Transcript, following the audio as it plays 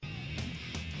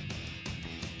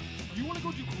You want to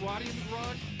go do karate in the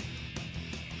garage?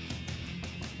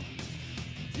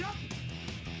 Yep.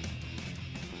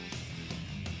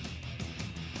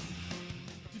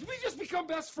 Did we just become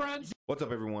best friends? What's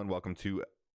up, everyone? Welcome to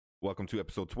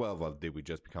episode 12 of Did We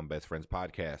Just Become Best Friends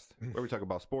podcast, where we talk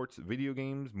about sports, video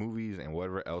games, movies, and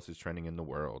whatever else is trending in the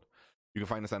world. You can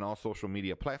find us on all social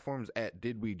media platforms at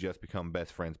Did We Just Become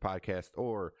Best Friends podcast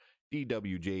or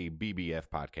DWJBBF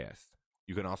podcast.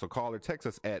 You can also call or text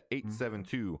us at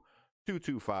 872-225-2404.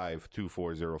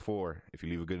 If you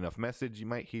leave a good enough message, you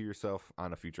might hear yourself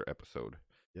on a future episode.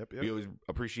 Yep. We always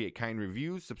appreciate kind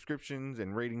reviews, subscriptions,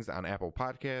 and ratings on Apple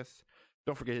Podcasts.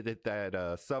 Don't forget to hit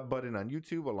that sub button on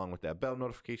YouTube along with that bell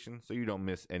notification so you don't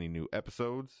miss any new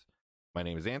episodes. My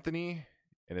name is Anthony,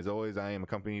 and as always, I am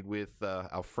accompanied with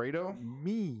Alfredo.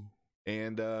 Me.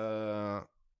 And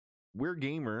we're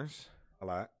gamers. A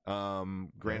lot.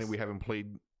 Granted, Yes. we haven't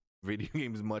played video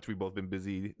games much. We've both been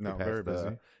busy the past very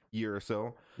busy. year or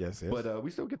so. Yes. But we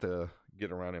still get to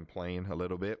get around and playing a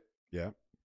little bit. Yeah.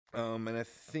 And I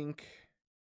think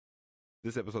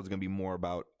this episode is going to be more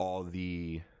about all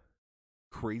the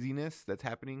craziness that's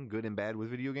happening, good and bad, with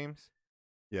video games.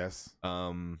 Yes.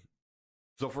 So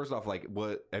first off, like,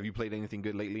 what have you played anything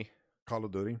good lately? Call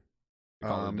of Duty. The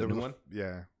there new was a- one?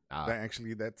 Yeah. Ah, That's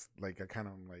like I kind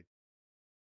of like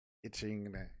itching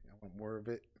and I want more of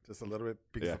it, just a little bit,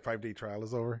 because Yeah. the 5-day trial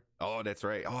is over. oh, that's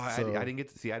right. Oh, So- I didn't get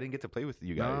to see. I didn't get to play with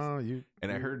you guys. No, you.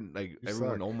 And I you- heard like you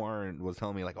everyone, suck. Omar was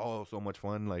telling me like, oh, so much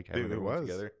fun, like having Dude, it everyone was.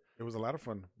 together. It was a lot of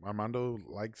fun. Armando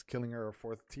likes killing our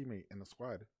fourth teammate in the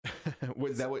squad.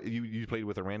 Was that what you played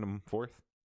with a random fourth?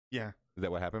 Yeah. Is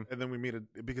that what happened? And then we made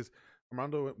it because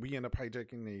Armando, we end up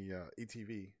hijacking the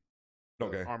ATV, the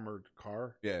Okay. armored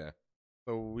car. Yeah.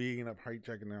 So we ended up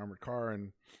hijacking the armored car,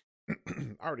 and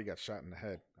I already got shot in the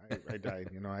head. I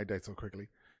died. I died so quickly.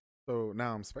 So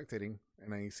now I'm spectating,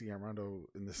 and I see Armando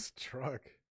in this truck,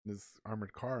 this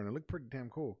armored car, and it looked pretty damn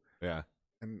cool. Yeah.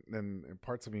 And then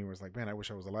parts of me was like, man, I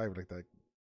wish I was alive like that,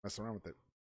 mess around with it.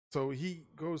 So he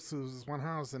goes to this one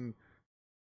house, and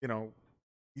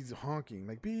he's honking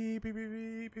like beep beep beep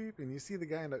beep beep, and you see the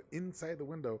guy inside the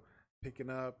window picking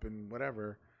up and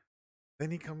whatever. Then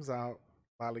he comes out,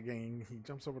 lollygagging. He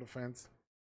jumps over the fence.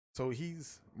 So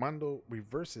Mondo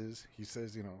reverses. He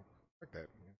says, fuck that,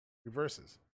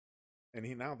 reverses, and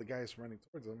now the guy is running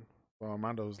towards him. Well,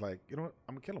 Mondo's like, you know what,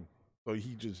 I'm gonna kill him. So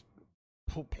he just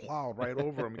plowed right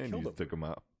over him and And killed you him. took him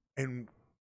out. And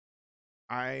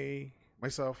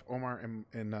myself, Omar, and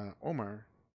Omar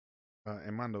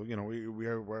and Mondo,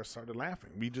 we started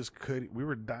laughing. We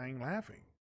were dying laughing.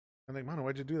 I'm like, Mondo,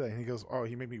 why'd you do that? And he goes, oh,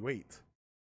 he made me wait.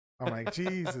 I'm like,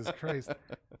 Jesus Christ.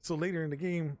 So later in the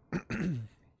game,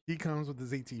 he comes with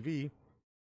his ATV.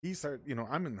 He started,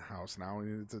 I'm in the house now,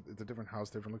 and it's a different house,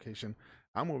 different location.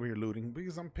 I'm over here looting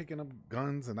because I'm picking up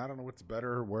guns, and I don't know what's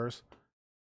better or worse.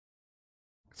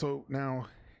 So now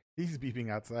he's beeping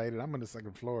outside, and I'm on the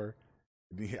second floor.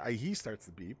 He starts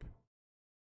to beep,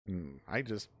 and I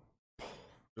just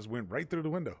went right through the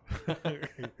window.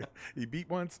 He beeped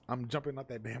once. I'm jumping out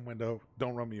that damn window.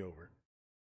 Don't run me over.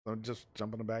 So I'm just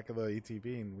jumping the back of the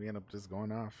ATV, and we end up just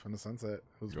going off in the sunset.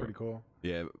 It was pretty cool.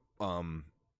 Yeah.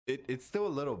 It's still a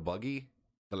little buggy.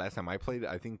 The last time I played,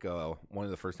 I think one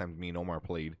of the first times me and Omar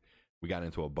played, we got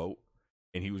into a boat,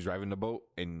 and he was driving the boat,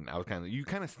 and I was you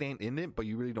kind of stand in it, but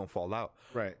you really don't fall out.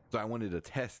 Right. So I wanted to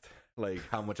test like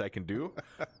how much I can do.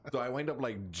 So I wind up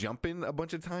like jumping a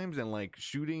bunch of times and like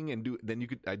shooting and you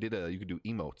could do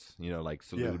emotes, like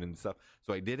salute and stuff.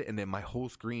 So I did it, and then my whole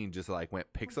screen just like went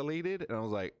pixelated, and I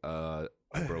was like, I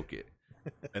broke it.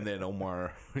 And then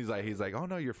Omar, he's like, oh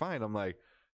no, you're fine. I'm like,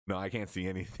 no, I can't see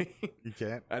anything. You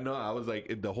can't? I know. I was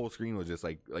like, the whole screen was just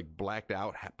like blacked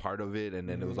out part of it, and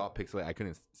then it was all pixelated. I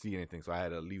couldn't see anything, so I had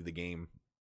to leave the game.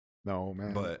 No,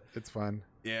 man. But it's fun.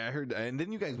 Yeah, I heard, and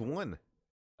then you guys won.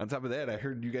 On top of that, I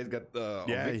heard you guys got a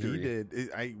victory. He did.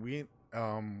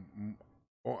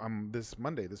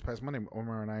 This past Monday,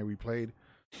 Omar and we played,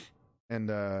 and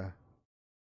at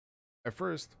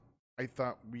first I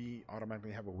thought we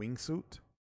automatically have a wingsuit,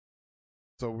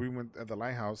 so we went at the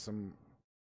lighthouse, and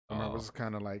Omar was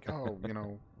kind of like, oh,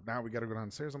 now we got to go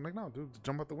downstairs. I'm like, no, dude,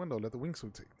 jump out the window, let the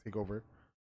wingsuit take over.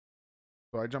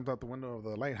 So I jumped out the window of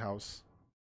the lighthouse,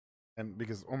 and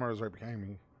because Omar was right behind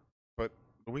me, but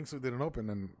the wingsuit didn't open,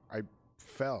 and I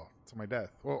fell to my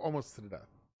death. Well, almost to the death.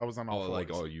 I was on all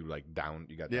fours. You down?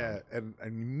 You got yeah, down.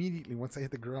 and immediately once I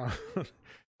hit the ground,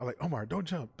 I'm like, Omar, don't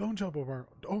jump,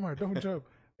 Omar, don't jump.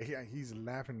 Yeah, he's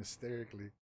laughing hysterically.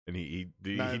 And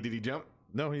did he jump?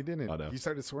 No, he didn't. Oh, no. He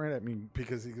started swearing at me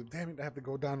because he goes, damn it, I have to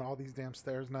go down all these damn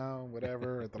stairs now,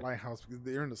 whatever, at the lighthouse, because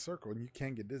they're in a circle and you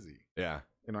can't get dizzy. Yeah.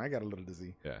 I got a little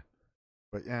dizzy. Yeah.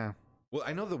 But yeah, Well,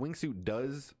 I know the wingsuit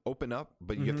does open up,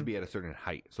 but you have to be at a certain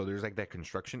height. So there's like that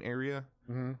construction area.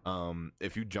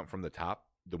 If you jump from the top,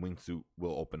 the wingsuit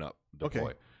will open up,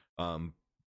 deploy.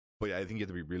 But yeah, I think you have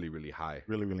to be really, really high.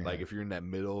 Really, really like high. if you're in that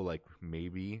middle, like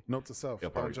maybe. Note to self: You'll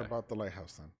don't probably jump die. out the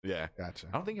lighthouse. Then. Yeah. Gotcha.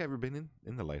 I don't think I've ever been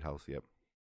in the lighthouse yet.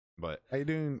 But How you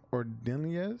doing,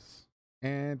 Ordelius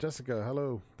and Jessica?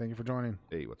 Hello, thank you for joining.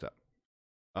 hey, what's up?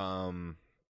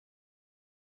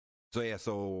 So yeah,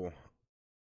 so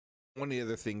one of the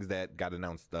other things that got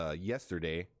announced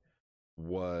yesterday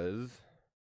was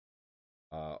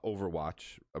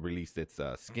Overwatch released its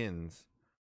skins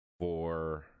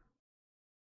for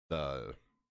the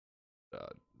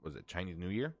was it Chinese New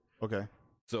Year? Okay.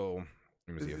 So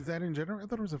let me see. Is that in January? I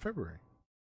thought it was in February.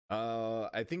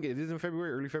 I think it is in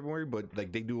February, early February, but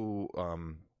like they do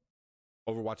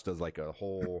Overwatch does like a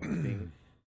whole thing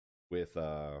with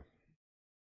the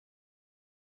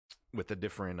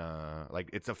different like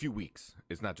it's a few weeks.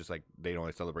 It's not just like they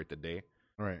don't celebrate the day.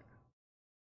 All right.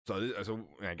 So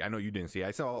like, I know you didn't see.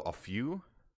 I saw a few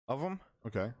of them.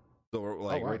 Okay. So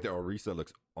like wow. right there, Orisa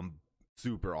looks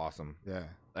super awesome, Yeah.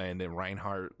 and then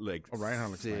Reinhardt like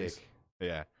Reinhardt looks sick. nice.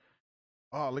 Yeah,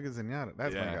 Oh, look at Zenyatta.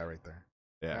 That's my Yeah. guy right there.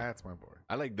 yeah. That's my boy.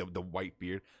 I like the white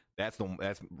beard. That's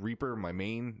Reaper, my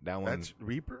main. That one. That's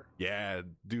Reaper. Yeah,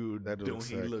 dude. That dude Don't looks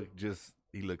he sick.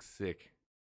 he looks sick.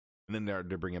 And then they're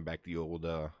bringing back the old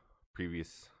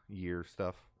previous year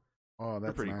stuff. Oh,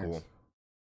 that's pretty nice. cool.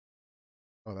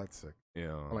 Oh, that's sick.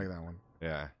 Yeah, I like that one.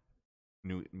 yeah.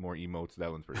 More emotes.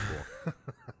 That one's pretty cool.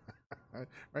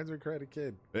 Reminds me of Karate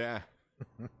Kid. Yeah.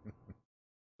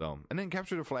 So, and then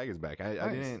Capture the Flag is back.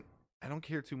 I don't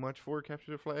care too much for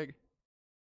Capture the Flag.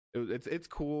 It's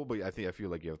cool, but I feel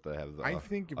like you have to have. I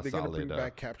think if a they're gonna bring solid,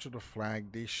 back Capture the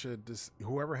Flag, they should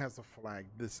whoever has the flag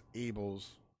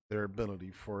disables their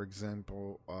ability. For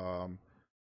example,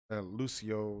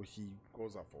 Lucio, he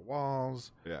goes off of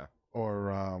walls, yeah.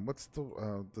 or what's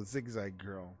the zigzag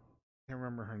girl? Can't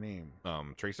remember her name.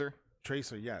 Tracer.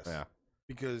 Tracer, yes. Yeah.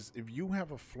 Because if you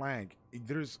have a flag,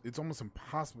 it's almost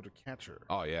impossible to catch her.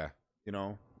 Oh yeah. You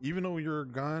know, even though you're a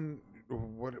gun, or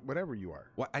whatever you are,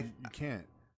 What you can't.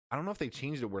 I don't know if they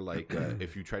changed it where like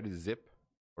if you try to zip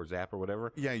or zap or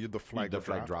whatever, Yeah, the flag. the will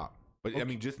flag drop. But I Okay.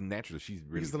 mean, just naturally, she's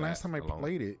really. Because the last fast time I alone.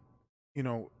 played it, you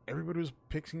know, everybody was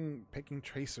picking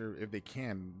Tracer if they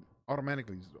can.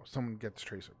 Automatically, someone gets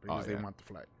Tracer because they yeah. want the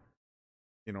flag.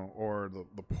 You know, or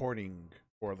the porting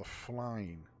or the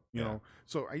flying. You Yeah. know,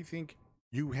 so I think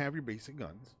you have your basic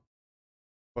guns,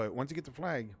 but once you get the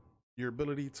flag, your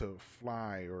ability to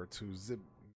fly or to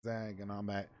zigzag and all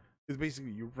that is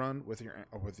basically you run with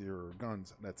your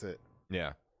guns. That's it.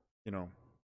 Yeah. You know.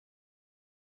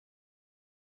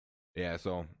 Yeah.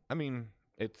 So I mean,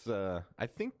 it's I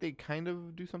think they kind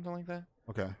of do something like that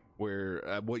Okay.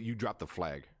 where you drop the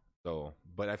flag. So,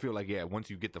 but I feel like once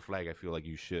you get the flag, I feel like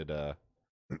you should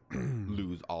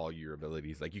lose all your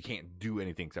abilities. Like you can't do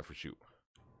anything except for shoot.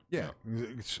 Yeah.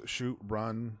 Shoot,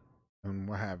 run, and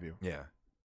what have you. Yeah.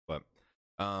 But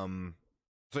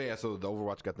so yeah, so the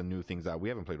Overwatch got the new things out. We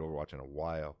haven't played Overwatch in a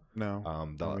while. No.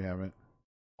 No, we haven't.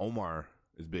 Omar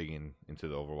is big into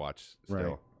the Overwatch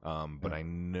still. But Yeah. I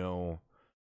know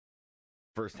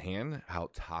firsthand how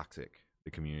toxic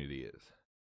the community is.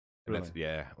 And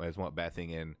that's one bad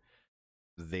thing. And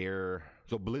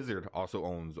so Blizzard also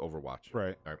owns Overwatch.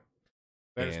 Right. All right.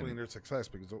 That And- explains their success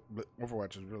because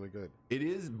Overwatch is really good. It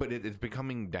is, but it's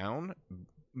becoming down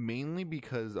mainly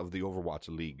because of the Overwatch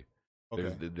League. Okay.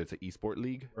 There's an esport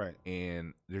league, Right.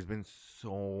 and there's been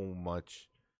so much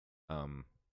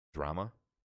drama,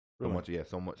 Really?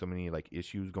 so many like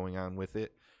issues going on with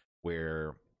it.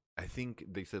 Where I think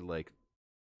they said like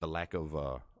the lack of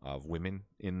women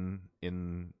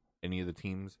in any of the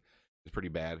teams is pretty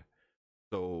bad.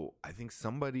 So I think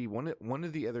one of the other one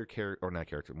of the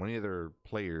other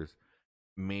players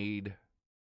made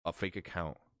a fake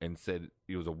account and said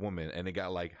he was a woman, and it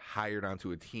got like hired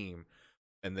onto a team,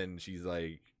 and then she's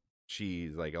like,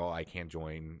 oh, I can't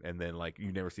join, and then like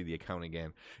you never see the account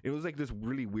again. It was like this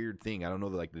really weird thing. I don't know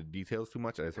like the details too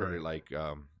much. I just heard it like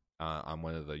on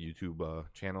one of the YouTube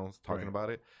channels talking about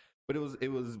it, but it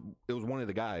was one of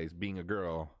the guys being a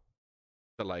girl.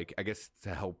 To like, I guess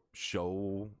to help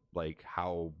show like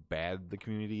how bad the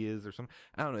community is or something.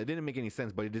 I don't know. It didn't make any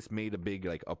sense, but it just made a big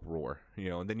like uproar, you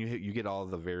know. And then you get all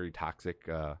the very toxic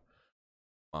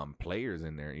players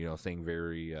in there, you know, saying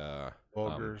very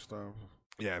Vulgar stuff.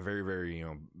 yeah, very very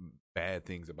bad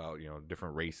things about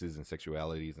different races and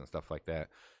sexualities and stuff like that.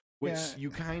 Which you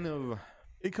kind of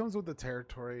It comes with the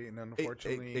territory, and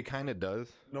unfortunately, it kind of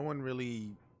does. no one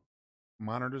really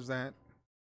monitors that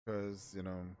because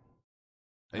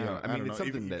I mean, it's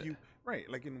something that Right,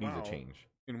 like in needs WoW. a change.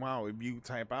 In WoW, if you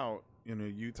type out,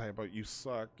 you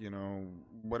suck,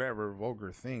 whatever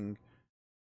vulgar thing,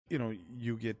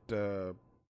 you get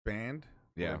banned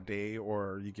for Yeah. a day,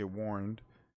 or you get warned,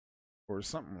 or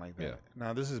something like that. Yeah.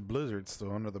 Now this is Blizzard,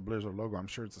 still under the Blizzard logo. I'm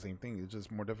sure it's the same thing. It's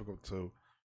just more difficult to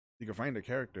you can find a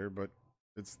character, but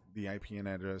it's the IPN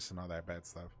address and all that bad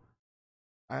stuff.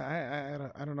 I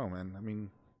don't know, man. I mean,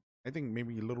 I think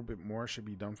maybe a little bit more should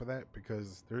be done for that,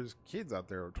 because there's kids out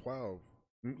there 12,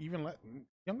 even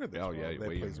younger than 12 that way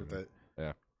plays younger with than that.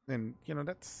 that. Yeah. And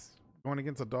that's going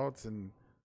against adults, and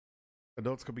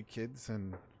adults could be kids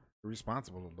and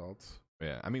responsible adults.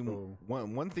 Yeah, I mean, So-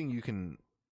 one thing you can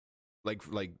like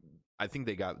I think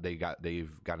they've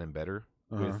gotten better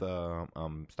with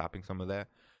stopping some of that.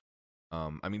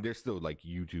 I mean, there's still like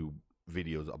YouTube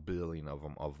videos, a billion of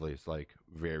them, of this like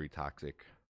very toxic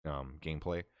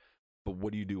gameplay. But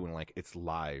what do you do when like it's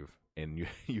live and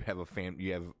you have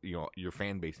your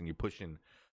fan base, and you're pushing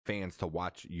fans to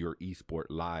watch your esport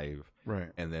live,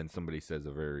 Right. and then somebody says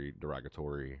a very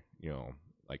derogatory,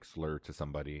 like slur to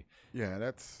somebody. Yeah,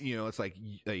 that's It's like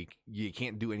you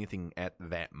can't do anything at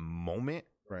that moment.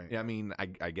 right. Yeah, I mean,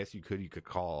 I guess you could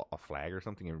call a flag or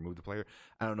something and remove the player.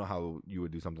 I don't know how you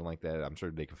would do something like that. I'm sure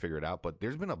they can figure it out, but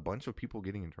there's been a bunch of people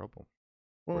getting in trouble.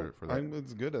 Well, for that.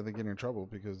 it's good that they get in trouble,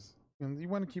 because you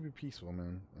want to keep it peaceful,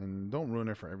 man, and don't ruin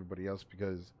it for everybody else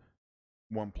because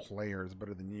one player is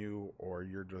better than you, or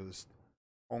you're just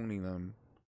owning them,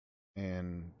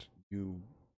 and you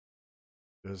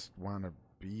just want to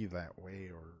be that way,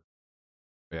 or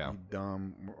Yeah, be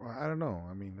dumb. I don't know.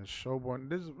 I mean, there's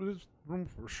room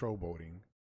for showboating,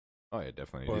 oh yeah,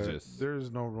 definitely. but It's just there's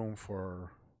no room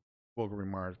for vulgar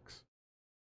remarks.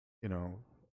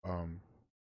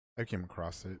 I came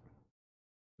across it,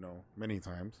 many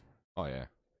times. oh yeah.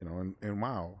 And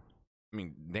WoW. I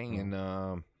mean, dang,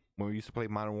 and when we used to play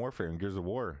Modern Warfare and Gears of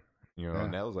War, Yeah.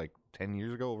 and that was like 10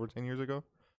 years ago, over 10 years ago.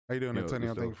 How you doing, You know, Antonio?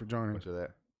 there's Thank you for joining. Much of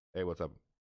that. Hey, what's up,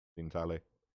 Tale?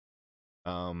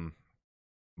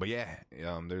 But yeah,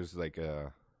 there's like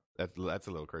that's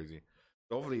a little crazy.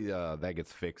 So hopefully that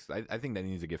gets fixed. I think that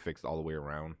needs to get fixed all the way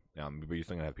around. But you're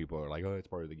still gonna have people who are like, oh, it's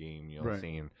part of the game, Right.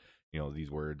 saying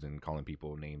these words and calling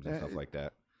people names and stuff like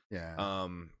that. Yeah.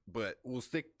 But we'll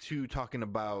stick to talking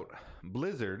about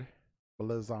Blizzard.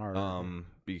 Blizzard.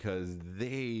 Because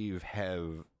they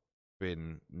have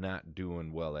been not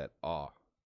doing well at all.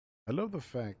 I love the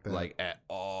fact that Like at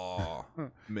all,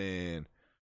 man.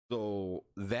 So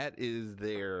that is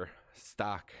their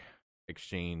stock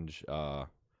exchange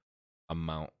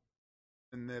amount.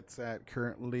 and it's at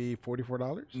currently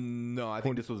 $44. No, I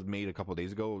think this was made a couple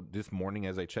days ago. This morning,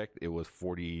 as I checked, it was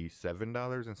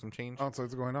 $47 and some change. Oh, so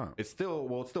it's going on. It's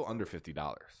still under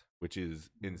 $50, which is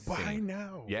insane. Buy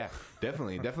now. Yeah,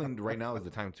 definitely. Right now is the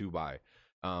time to buy.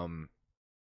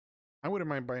 I wouldn't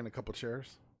mind buying a couple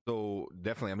chairs. So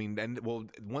definitely, I mean,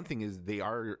 one thing is they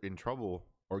are in trouble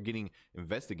or getting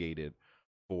investigated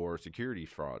for security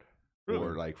fraud, Really?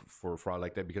 or like for fraud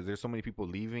like that, because there's so many people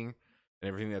leaving, and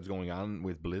everything that's going on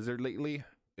with Blizzard lately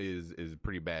is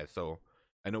pretty bad. So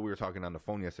I know we were talking on the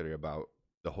phone yesterday about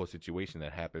the whole situation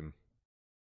that happened.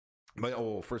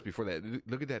 But first before that,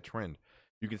 look at that trend.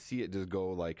 You can see it just go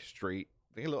like straight,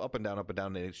 a little up and down,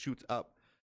 and it shoots up.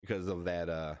 Because of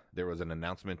that, there was an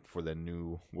announcement for the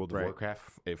new World of Right. Warcraft,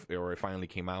 it finally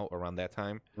came out around that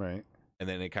time, Right. and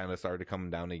then it kind of started coming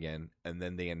down again, and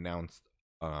then they announced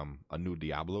a new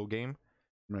Diablo game,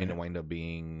 Right. and it wound up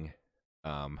being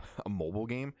a mobile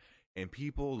game, and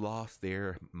people lost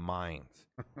their minds.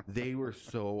 They were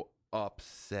so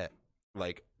upset,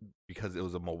 like, because it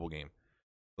was a mobile game.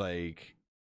 Like,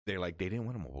 they didn't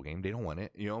want a mobile game, they don't want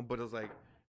it, but it was like,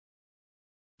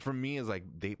 for me, it's like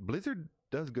Blizzard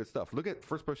does good stuff. Look at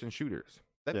first-person shooters.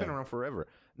 That's been Yeah. around forever.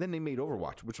 Then they made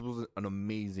Overwatch, which was an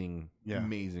amazing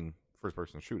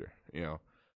first-person shooter.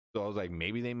 So I was like,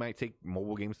 maybe they might take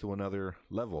mobile games to another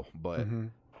level. But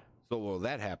so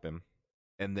that happened,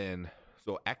 and then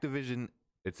so Activision,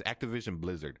 it's Activision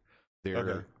Blizzard.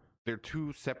 They're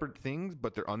two separate things,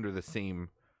 but they're under the same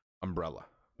umbrella.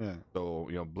 Yeah. So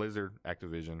Blizzard,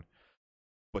 Activision,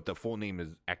 but the full name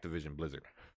is Activision Blizzard.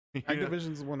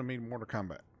 Activision's the one that made Mortal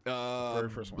Kombat. Very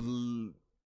first one.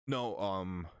 No,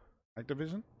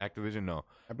 Activision? Activision. No,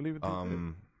 I believe it's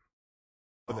for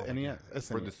for the NES.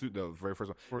 for the very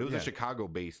first one. It was a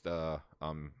Chicago-based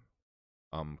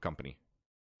company.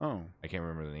 Oh. I can't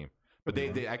remember the name, but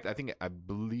I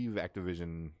believe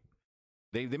Activision.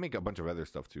 They make a bunch of other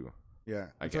stuff too. Yeah.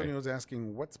 Okay. Antonio was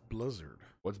asking, what's Blizzard?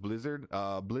 What's Blizzard?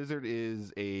 Blizzard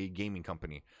is a gaming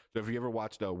company. So if you ever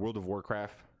watched World of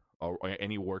Warcraft, or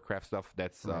any Warcraft stuff.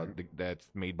 That's that's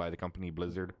made by the company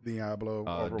Blizzard. Diablo,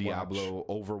 Overwatch. Diablo,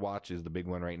 Overwatch is the big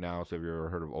one right now. So if you've ever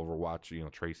heard of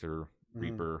Overwatch, Tracer,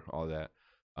 Reaper, all that.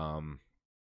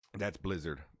 That's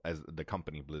Blizzard as the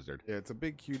company Blizzard. Yeah, it's a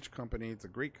big, huge company. It's a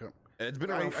great company. It's been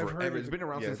around forever. It's been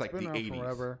around since like the 80s.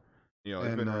 Forever.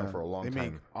 It's been around for a long time. They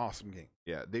make awesome games.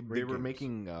 Yeah, they were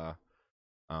making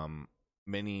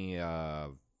many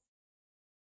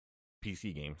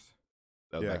PC games.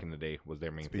 That was back in the day was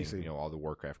their main thing. All the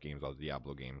Warcraft games, all the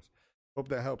Diablo games. Hope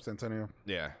that helps, Antonio.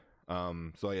 Yeah.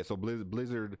 So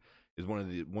Blizzard is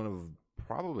one of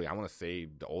probably, I want to say,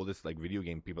 the oldest like video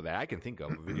game people that I can think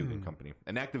of, a video game company.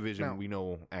 And Activision, now, we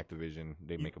know Activision,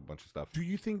 they make a bunch of stuff. Do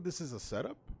you think this is a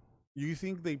setup? You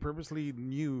think they purposely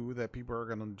knew that people are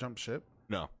going to jump ship?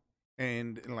 No.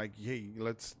 And like, hey,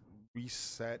 let's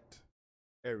reset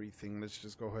everything. Let's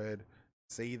just go ahead,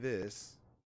 say this,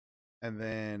 and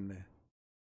then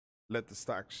let the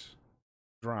stocks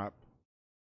drop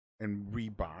and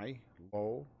rebuy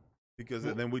low, because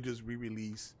then we just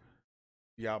re-release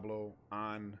Diablo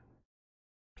on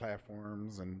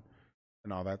platforms and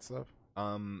all that stuff.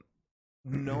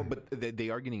 No, but they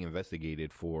are getting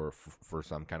investigated for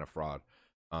some kind of fraud,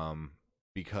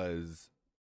 because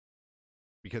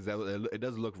it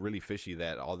does look really fishy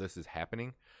that all this is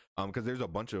happening. Because there's a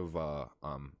bunch of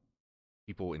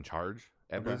people in charge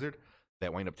at Blizzard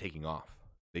that wind up taking off.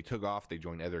 They took off. They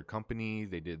joined other companies.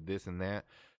 They did this and that.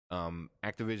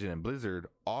 Activision and Blizzard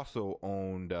also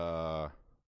owned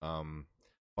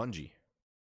Bungie.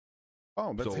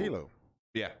 Oh, that's Halo.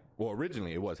 Yeah. Well,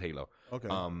 originally it was Halo. Okay.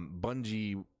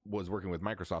 Bungie was working with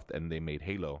Microsoft and they made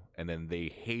Halo, and then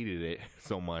they hated it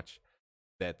so much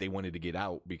that they wanted to get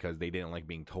out because they didn't like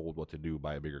being told what to do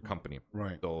by a bigger company.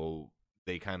 Right. So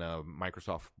they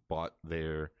Microsoft bought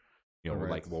their, we're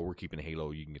like, well, we're keeping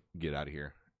Halo. You can get out of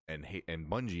here. And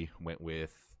Bungie went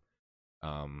with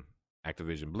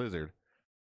Activision Blizzard,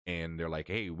 and they're like,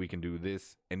 hey, we can do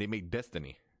this. And they made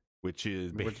Destiny, which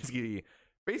is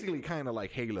basically kind of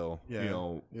like Halo.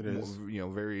 Yeah, it is.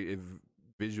 Very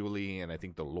visually, and I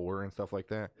think the lore and stuff like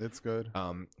that. It's good.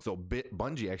 So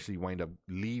Bungie actually wind up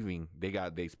leaving.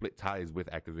 They split ties with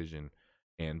Activision,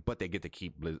 but they get to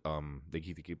keep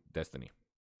Destiny.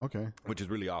 Okay. Which is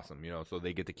really awesome, so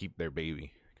they get to keep their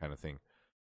baby kind of thing.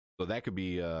 So that could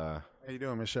be how you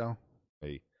doing, Michelle?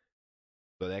 Hey.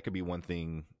 So that could be one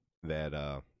thing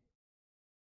that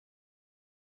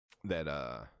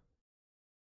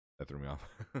threw me off.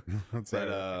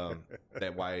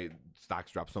 That why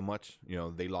stocks dropped so much.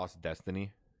 They lost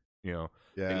Destiny. They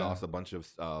lost a bunch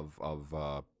of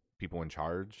people in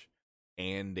charge,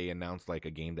 and they announced like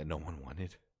a game that no one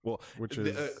wanted. Well, which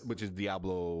is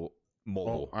Diablo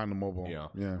mobile. On the mobile. Yeah.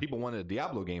 People wanted a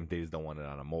Diablo game, they just don't want it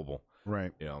on a mobile.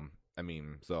 Right.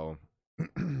 So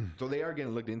so they are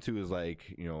getting looked into as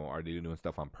like, are they doing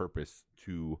stuff on purpose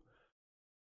to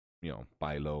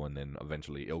buy low, and then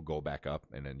eventually it'll go back up,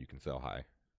 and then you can sell high.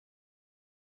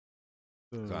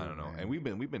 So I don't know. Man. And we've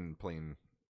been playing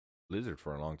Blizzard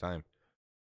for a long time.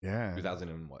 Yeah.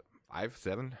 2005,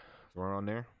 7, somewhere on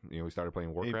there. We started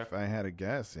playing Warcraft. If I had a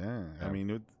guess, yeah. I mean,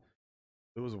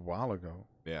 it was a while ago.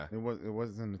 Yeah. It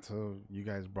wasn't until you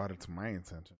guys brought it to my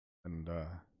attention, and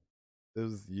it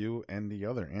was you and the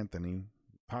other Anthony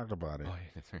talked about it. Oh, yeah,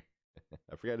 that's right.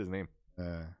 I forgot his name.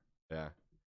 Yeah.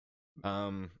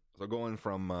 So going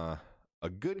from a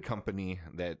good company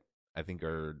that I think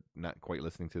are not quite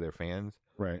listening to their fans,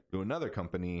 right, to another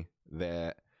company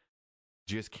that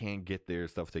just can't get their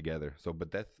stuff together. So,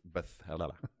 but that's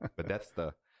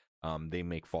the they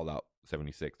make Fallout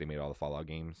 76. They made all the Fallout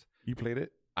games. You played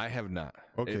it? I have not.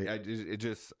 Okay.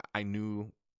 I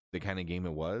knew the kind of game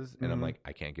it was, and I'm like,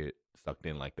 I can't get sucked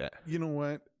in like that. You know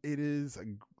what? It is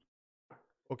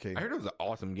okay. I heard it was an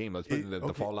awesome game.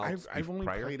 The Fallout. I've only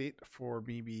played it for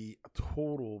maybe a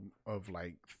total of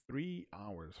like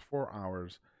 4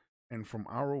 hours, and from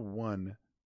hour 1,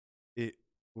 it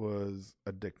was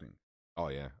addicting. Oh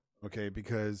yeah. Okay,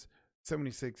 because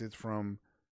 76 is from,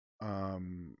 if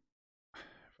I'm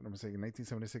mistaken,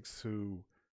 1976 to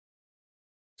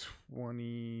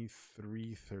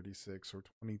 2336 or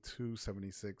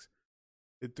 2276.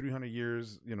 300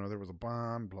 years, there was a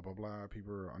bomb, blah, blah, blah.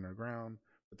 People were underground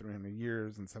for 300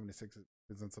 years, and 76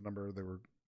 isn't a number. They were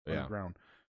underground.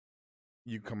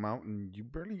 You come out and you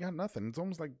barely got nothing. It's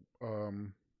almost like,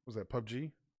 was that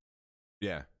PUBG?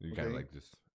 Yeah, you kind of like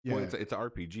just. Yeah. Well, it's an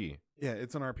RPG. Yeah,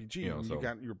 it's an RPG. You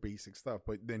got your basic stuff,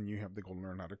 but then you have to go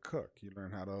learn how to cook. You learn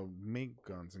how to make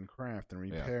guns and craft and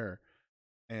repair.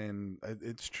 Yeah. And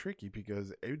it's tricky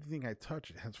because everything I touch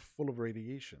it has full of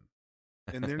radiation.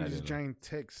 And they're these giant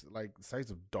ticks, like the size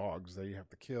of dogs, that you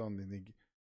have to kill, and then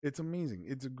It's amazing.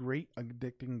 It's a great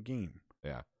addicting game.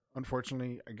 Yeah.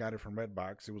 Unfortunately, I got it from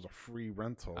Redbox. It was a free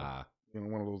rental.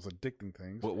 One of those addicting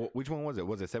things. Which one was it?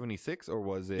 Was it 76 or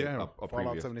was it a Fallout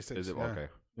previous? 76. Is it yeah. okay?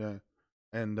 Yeah.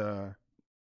 And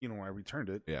I returned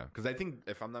it. Yeah, because I think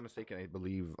if I'm not mistaken, I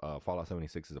believe Fallout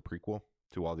 76 is a prequel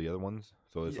to all the other ones.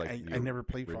 So it's like I never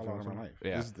played original Fallout in one? my life.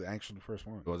 Yeah. This is actually the first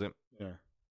one. Was it? Yeah.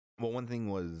 Well, one thing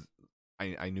was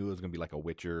I knew it was gonna be like a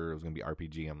Witcher. It was gonna be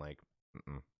RPG. I'm like,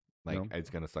 No. it's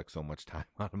gonna suck so much time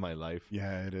out of my life.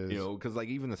 Yeah, it is. Because like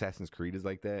even Assassin's Creed is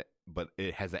like that, but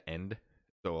it has an end.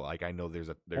 So like I know there's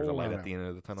a light at the end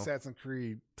of the tunnel. Assassin's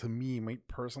Creed to me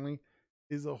personally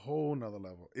is a whole nother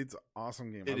level. It's an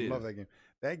awesome game. I love that game.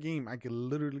 That game I could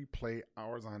literally play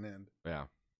hours on end. Yeah.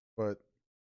 But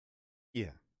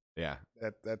yeah. Yeah.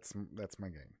 That's my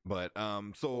game. But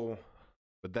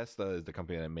Bethesda is the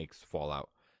company that makes Fallout.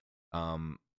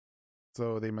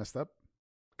 So they messed up?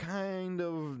 Kind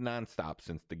of nonstop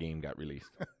since the game got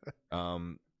released.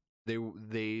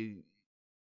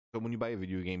 So when you buy a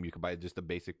video game, you can buy just a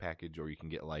basic package, or you can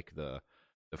get like the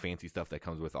fancy stuff that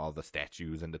comes with all the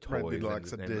statues and the toys, right,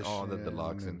 deluxe and edition, all the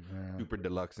deluxe and yeah. super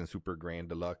deluxe and super grand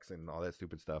deluxe and all that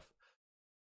stupid stuff.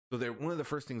 So one of the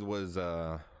first things was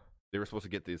they were supposed to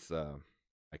get this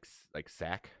like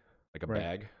sack, like a Right.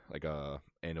 bag,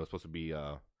 and it was supposed to be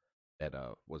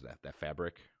that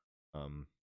fabric,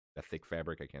 that thick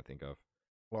fabric I can't think of,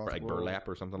 like burlap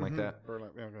or something like that.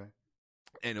 Burlap, yeah, okay.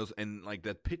 And it was, and like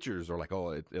the pictures are like,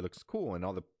 oh, it looks cool, and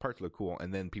all the parts look cool,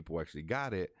 and then people actually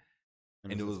got it,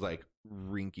 and it was like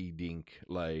rinky dink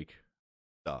like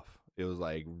stuff. It was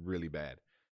like really bad.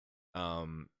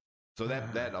 So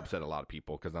that upset a lot of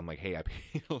people because I'm like, hey, I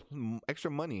paid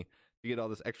extra money to get all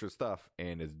this extra stuff,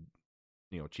 and it's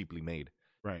cheaply made.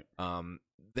 Right.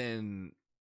 Then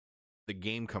the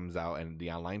game comes out, and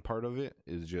the online part of it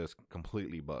is just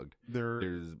completely bugged.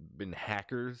 There's been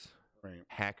hackers. Right.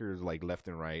 Hackers like left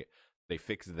and right. They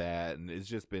fixed that, and it's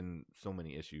just been so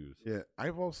many issues. Yeah,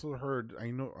 I've also heard.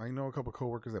 I know a couple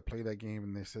coworkers that play that game,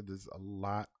 and they said there's a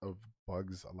lot of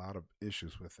bugs, a lot of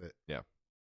issues with it. Yeah,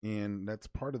 and that's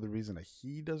part of the reason that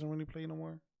he doesn't really play no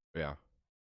more. Yeah,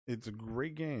 it's a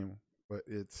great game, but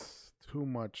it's too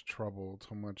much trouble,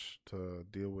 too much to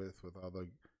deal with all the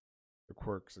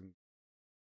quirks and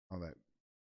all that.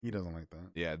 He doesn't like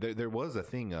that. Yeah, there was a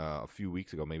thing a few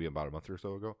weeks ago, maybe about a month or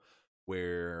so ago,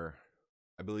 where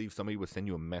I believe somebody would send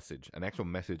you an actual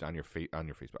message on your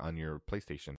Facebook, on your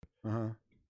PlayStation,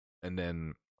 and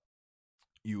then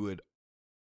you would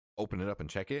open it up and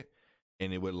check it,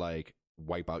 and it would like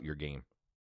wipe out your game.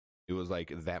 It was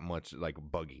like that much like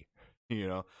buggy,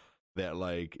 that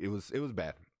like it was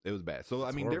bad. It was bad. So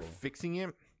That's I mean, horrible. they're fixing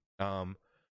it.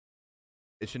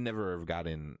 It should never have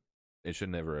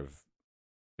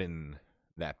been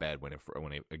that bad when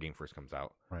a game first comes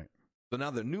out. Right. So now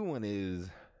the new one is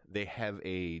they have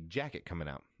a jacket coming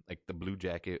out, like the blue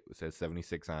jacket. It says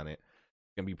 76 on it.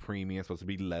 It's gonna be premium. It's supposed to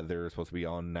be leather. It's supposed to be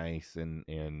all nice and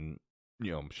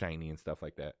shiny and stuff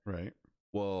like that. Right.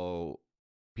 Well,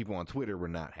 people on Twitter were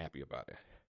not happy about it.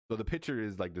 So the picture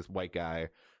is like this white guy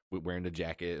wearing the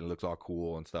jacket and looks all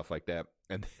cool and stuff like that.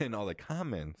 And then all the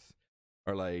comments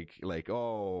are like,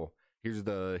 oh,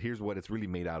 here's what it's really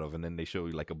made out of, and then they show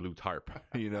you like a blue tarp,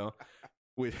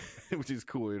 which is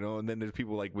cool, And then there's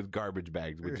people like with garbage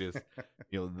bags with just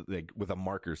like with a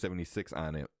marker 76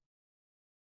 on it.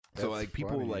 That's so like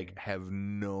people funny. like have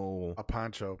no A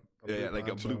poncho.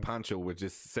 a blue poncho with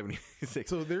just 76.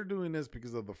 So they're doing this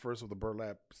because of the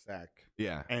burlap sack.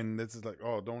 Yeah. And this is like,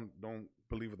 oh, don't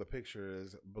believe what the picture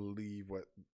is, believe what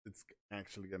it's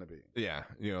actually gonna be. Yeah,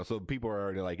 so people are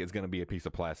already like, it's gonna be a piece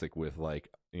of plastic with like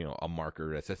a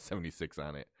marker that says 76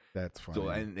 on it. That's funny. So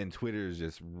and Twitter is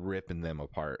just ripping them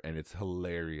apart, and it's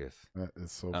hilarious. That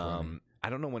is so funny. I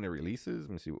don't know when it releases.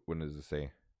 Let me see. When does it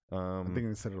say? I think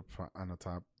they set it up on the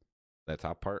top. That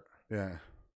top part. Yeah,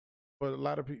 but a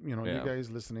lot of people, Yeah. you guys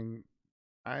listening,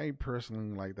 I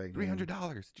personally like that game.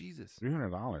 $300. Jesus.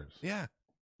 $300. Yeah.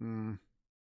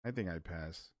 I think I'd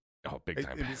pass. Oh, big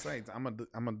time. And besides, I'm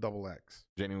a double X.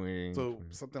 Genuine. So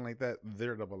something like that,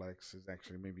 their double X is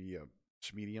actually maybe a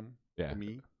medium for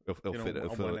me. It'll fit. a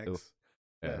 1X.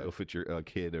 It'll fit your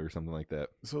kid or something like that.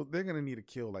 So they're gonna need to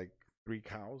kill like 3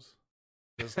 cows,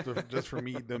 just for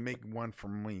me to make one for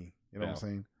me. You know what I'm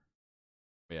saying?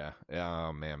 Yeah.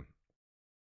 Oh man.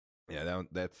 Yeah.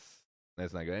 That's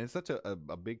not good. And it's such a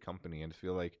big company, and I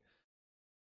feel like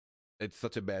it's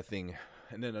such a bad thing.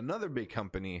 And then another big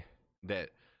company that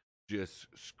just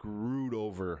screwed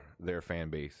over their fan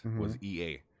base was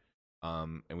EA.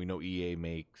 And we know EA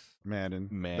makes Madden.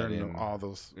 Madden, All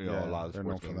those. a lot of they're sports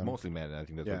known for games, them. mostly Madden. I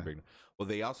think that's what's big. Well,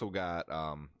 they also got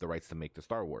the rights to make the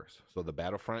Star Wars. So the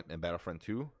Battlefront and Battlefront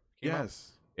 2 came out.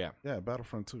 Yes. Yeah. Yeah,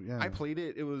 Battlefront 2. Yeah. I played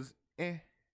it. It was I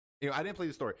didn't play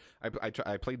the story.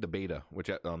 I played the beta, which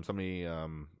somebody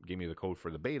gave me the code for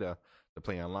the beta to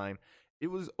play online. It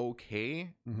was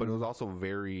okay, but it was also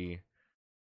very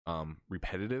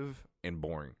repetitive and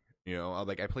boring.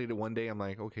 I played it one day. I'm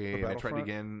like, okay. I tried it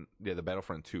again. Yeah, the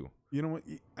Battlefront 2. You know what?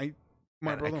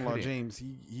 My brother-in-law James,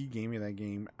 he gave me that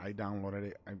game. I downloaded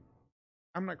it.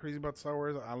 I'm not crazy about Star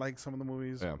Wars. I like some of the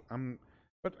movies. Yeah.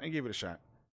 But I gave it a shot,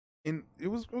 and it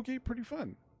was okay, pretty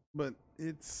fun. But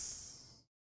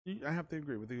I have to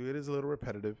agree with you. It is a little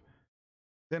repetitive.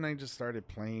 Then I just started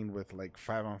playing with like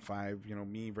 5-on-5.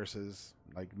 Me versus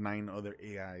like 9 other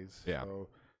AIs. Yeah. So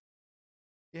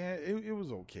yeah, it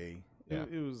was okay. Yeah.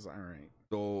 It was all right.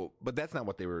 So, but that's not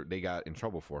what they got in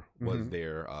trouble for. Was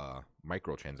their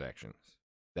microtransactions?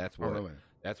 That's what. Oh, really?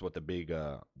 That's what the big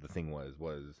the thing was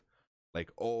like,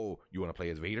 oh, you want to play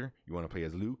as Vader? You want to play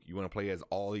as Luke? You want to play as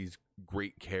all these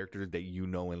great characters that you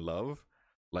know and love?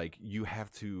 Like, you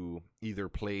have to either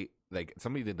play, like,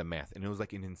 somebody did the math, and it was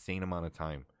like an insane amount of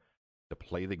time to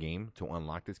play the game to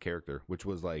unlock this character, which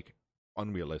was like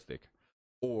unrealistic,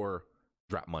 or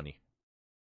drop money.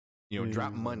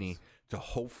 Drop money to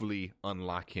hopefully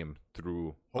unlock him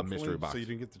through a mystery box. So you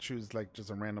didn't get to choose like just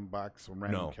a random box or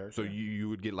random character? So you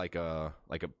would get like a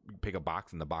pick a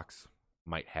box, and the box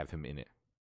might have him in it.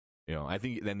 I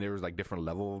think then there was like different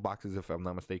level of boxes, if I'm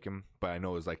not mistaken. But I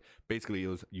know it was like, basically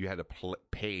you had to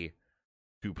pay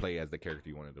to play as the character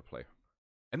you wanted to play.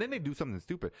 And then they do something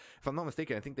stupid. If I'm not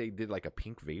mistaken, I think they did like a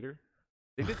pink Vader.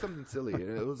 They did something silly.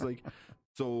 It was like,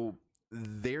 so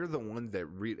they're the ones that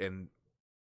and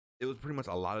it was pretty much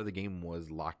a lot of the game was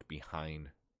locked behind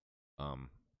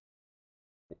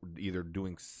either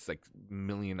doing like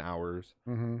million hours,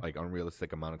 like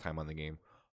unrealistic amount of time on the game,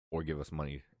 or give us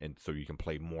money, and so you can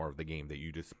play more of the game that you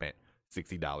just spent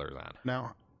 $60 on.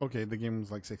 Now, okay, the game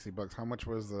was like $60. How much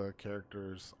was the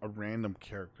characters? A random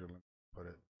character, let me put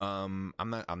it. I'm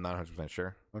not 100%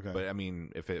 sure. Okay, but I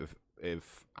mean, if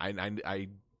I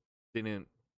didn't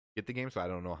get the game, so I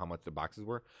don't know how much the boxes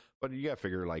were. But you gotta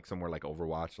figure like somewhere like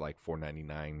Overwatch, like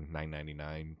 $4.99,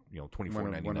 $9.99,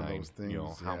 $24.99. One of those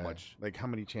things, how much? Like how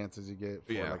many chances you get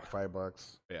for like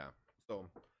 $5? Yeah. So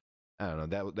I don't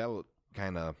know. That would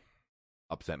kind of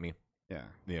upset me. Yeah.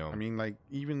 I mean, like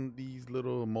even these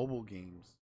little mobile games.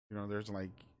 There's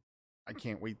like, I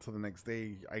can't wait till the next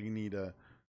day. I need a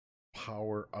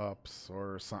power ups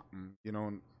or something.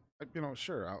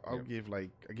 Sure. I'll give I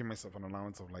give myself an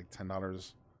allowance of like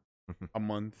 $10 a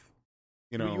month.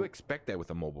 Well, you expect that with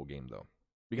a mobile game, though,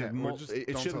 because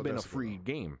it should have been a free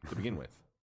game to begin with.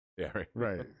 Yeah, right.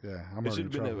 Right. Yeah, it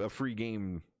should have been a free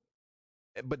game,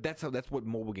 but that's what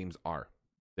mobile games are.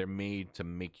 They're made to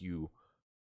make you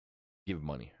give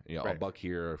money. Right. $1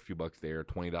 here, a few bucks there,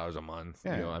 $20 a month.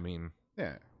 Yeah. I mean,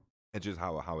 yeah, it's just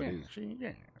how it is.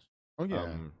 Yes. Oh yeah.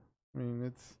 I mean,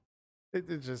 it's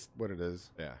just what it is.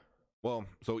 Yeah. Well,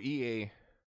 so EA,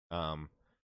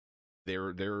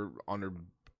 they're under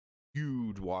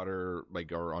huge water,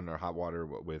 or under hot water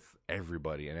with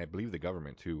everybody, and I believe the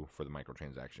government too, for the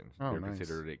microtransactions. Oh, they're nice.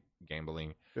 considered it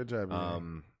gambling. Good job.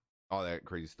 All that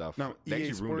crazy stuff. Now, they EA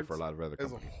actually ruined it Sports for a lot of other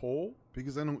as companies. a whole,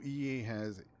 because I know EA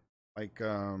has like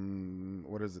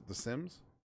what is it? The Sims.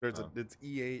 It's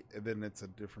EA, and then it's a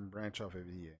different branch off of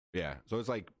EA. Yeah, so it's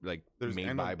like There's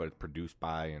made by, but it's produced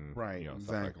by, and Right, stuff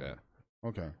like exactly. that.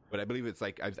 Okay. But I believe it's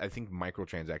like I think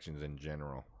microtransactions in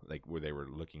general, like where they were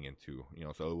looking into,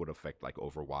 so it would affect like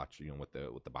Overwatch, with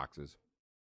the boxes.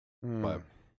 But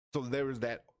so there was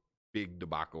that big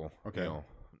debacle, Okay.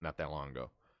 not that long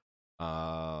ago.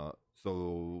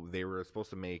 So they were supposed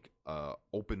to make a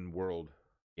open world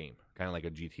game, kind of like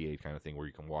a GTA kind of thing, where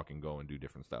you can walk and go and do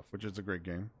different stuff. Which is a great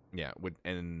game. Yeah,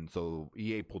 and so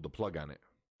EA pulled the plug on it.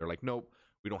 They're like, nope,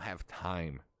 we don't have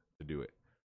time to do it.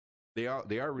 They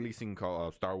are releasing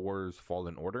Star Wars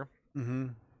Fallen Order,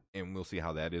 and we'll see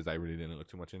how that is. I really didn't look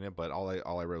too much in it, but all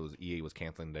I read was EA was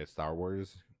canceling their Star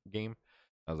Wars game.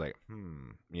 I was like,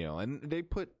 and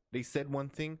they said one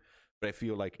thing, but I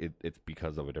feel like it's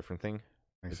because of a different thing.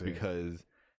 It's because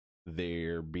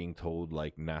they're being told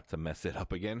like not to mess it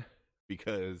up again,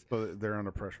 because they're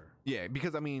under pressure. Yeah,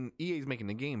 because I mean EA's making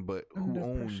the game, but who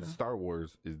owns Star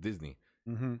Wars is Disney.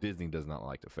 Disney does not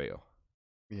like to fail.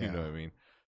 Yeah. You know what I mean?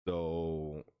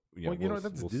 So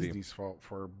that's we'll Disney's see. fault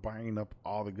for buying up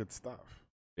all the good stuff.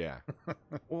 Yeah.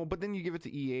 Well, but then you give it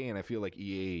to EA, and I feel like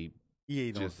EA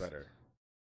knows better.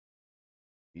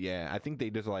 Yeah, I think they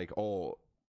just like,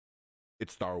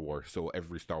 it's Star Wars, so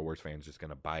every Star Wars fan is just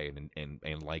gonna buy it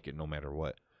and like it no matter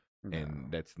what. No,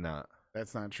 And that's not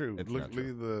true. It's Look, not true.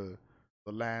 look at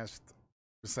the last,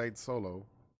 besides Solo,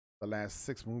 the last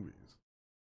 6 movies.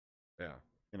 yeah.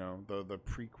 You know, the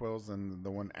prequels and the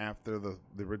one after the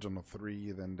original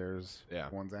 3. Then there's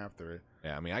ones after it.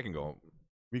 Yeah, I mean, I can go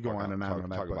We go on and on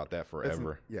talk about that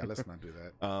forever. Let's not do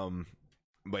that.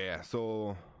 But yeah,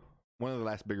 so one of the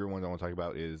last bigger ones I want to talk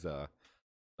about is the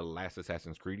last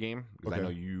Assassin's Creed game, because I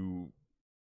know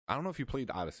I don't know if you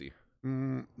played Odyssey.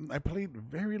 I played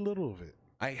very little of it.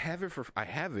 I have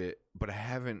it, but I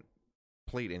haven't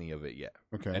played any of it yet.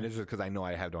 Okay. And it's just because I know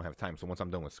don't have time. So once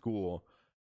I'm done with school,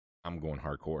 I'm going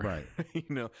hardcore. Right. You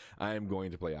know, I am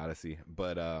going to play Odyssey.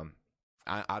 But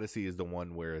Odyssey is the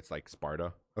one where it's like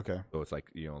Sparta. Okay. So it's like,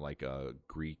 you know, like a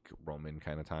Greek, Roman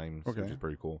kind of times, Okay. which is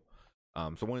pretty cool.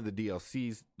 So one of the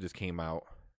DLCs just came out,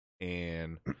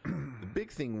 and the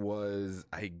big thing was,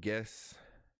 I guess,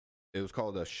 it was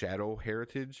called a Shadow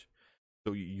Heritage.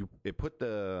 So it put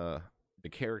the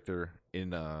character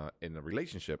in a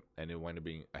relationship, and it wound up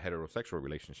being a heterosexual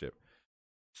relationship.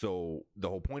 So the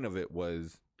whole point of it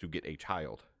was to get a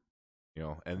child, you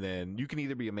know, and then you can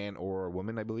either be a man or a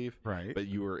woman, I believe. Right. But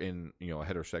you were in, you know, a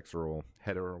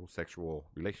heterosexual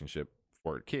relationship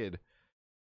for a kid,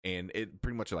 and it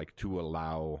pretty much like to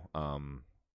allow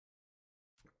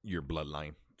your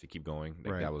bloodline to keep going.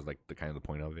 Like, Right. that was like the kind of the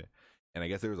point of it. And I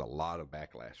guess there was a lot of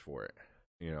backlash for it,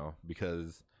 you know,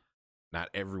 because not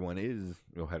everyone is,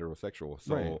 you know, heterosexual.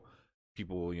 So Right.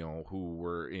 people, you know, who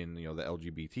were in, you know, the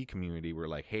LGBT community were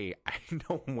like, hey, I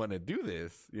don't want to do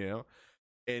this, you know.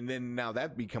 And then now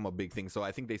that become a big thing. So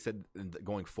I think they said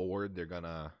going forward they're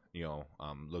gonna, you know,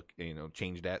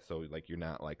 change that, so like you're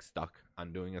not like stuck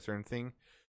on doing a certain thing.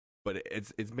 But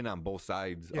it's been on both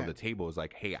sides of the table. It's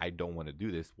like, hey, I don't want to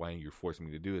do this. Why are you forcing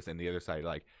me to do this? And the other side,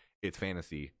 like, it's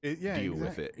fantasy. Deal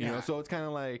with it. You know, so it's kind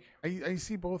of like I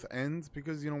see both ends,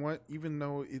 because you know what? Even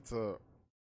though it's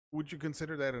would you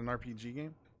consider that an RPG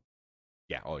game?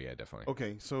 yeah, oh yeah, definitely.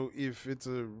 Okay, so if it's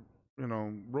a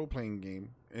role playing game,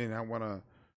 and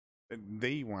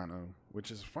they wanna, which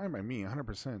is fine by me,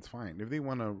 100%, it's fine. If they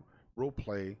wanna role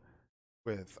play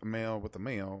with a male with a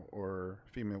male or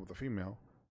female with a female,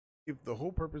 if the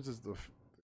whole purpose is the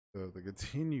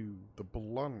continue the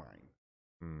bloodline,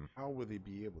 how would they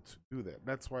be able to do that?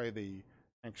 That's why they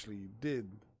actually did.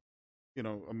 You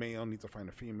know, a male needs to find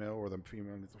a female, or the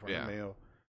female needs to find a male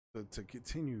to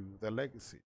continue the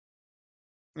legacy.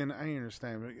 And I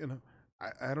understand, you know,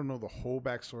 I don't know the whole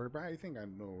backstory, but I think I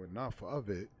know enough of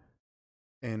it.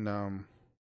 And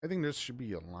I think there should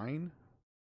be a line,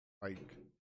 like,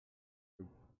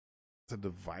 to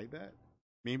divide that.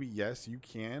 Maybe yes, you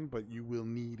can, but you will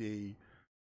need a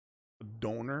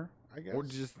donor, I guess, or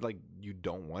just like you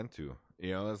don't want to.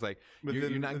 You know, it's like But you're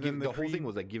then- not then giving. the The whole thing creed-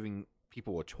 was like giving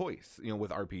people a choice. You know, with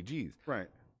RPGs, right?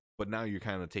 but now you're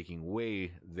kind of taking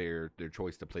away their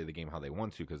choice to play the game how they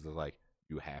want to, because they're like,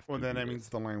 you have to. Well, then do that this. means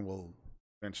the line will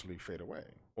eventually fade away.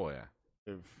 Oh yeah,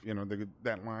 If you know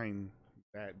that line,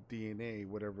 that DNA,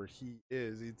 whatever he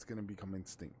is, it's gonna become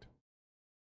instinct.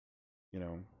 You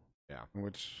know, Yeah.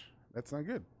 Which that's not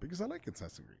good, because I like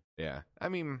Assassin's Creed. yeah. I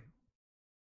mean,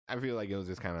 I feel like it was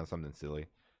just kind of something silly.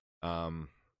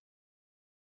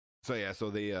 So yeah, so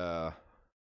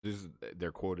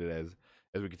they're quoted as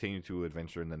we continue to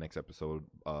adventure in the next episode,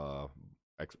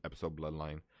 episode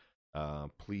Bloodline.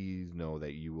 Please know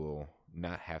that you will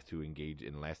not have to engage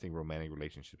in lasting romantic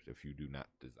relationships if you do not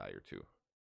desire to.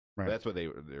 Right. That's what they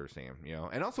were saying, you know.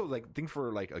 And also, like, think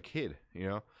for like a kid, you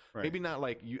know. Right. Maybe not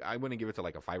like you. I wouldn't give it to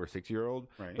like a 5 or 6 year old,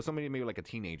 Right. but somebody maybe like a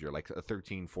teenager, like a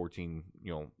 13, 14,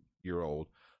 year old,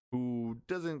 who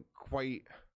doesn't quite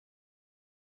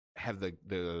have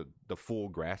the full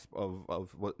grasp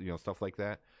of what, stuff like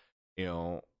that,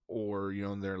 or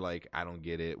they're like, I don't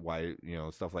get it, why,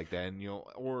 stuff like that, and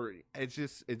or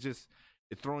it's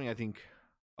throwing, I think,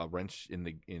 a wrench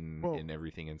in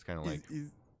everything. And it's kind of like,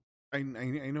 I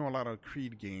know a lot of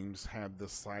Creed games have the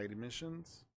side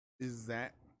missions. Is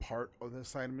that part of the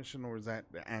side mission, or is that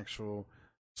the actual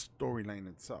storyline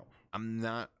itself? I'm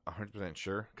not 100%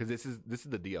 sure, because this is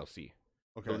the DLC.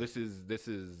 Okay. So this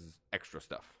is extra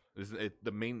stuff. This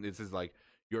is like,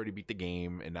 you already beat the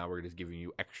game, and now we're just giving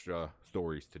you extra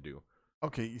stories to do.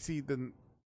 Okay, you see, then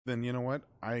you know what?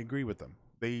 I agree with them.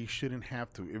 They shouldn't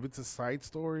have to. If it's a side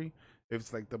story, if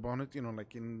it's like the bonus,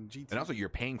 like in GTA. And also, you're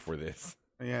paying for this.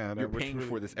 Yeah, you're paying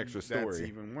for this extra story. That's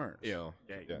even worse. Yeah.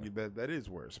 That is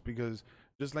worse, because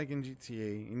just like in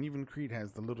GTA, and even Creed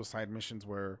has the little side missions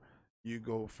where you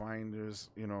go find this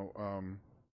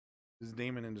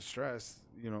Damon in distress.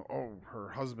 Her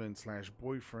husband /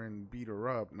 boyfriend beat her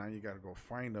up. Now you got to go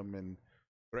find him and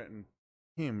threaten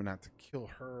him not to kill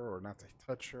her or not to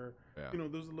touch her. Yeah. You know,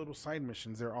 those little side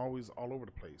missions. They're always all over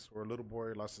the place. Or a little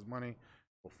boy lost his money,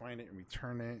 will find it and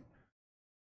return it.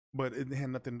 But it had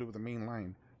nothing to do with the main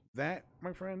line. That,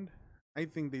 my friend, I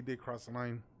think they did cross the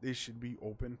line. They should be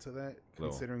open to that,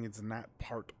 considering it's not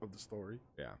part of the story.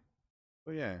 Yeah.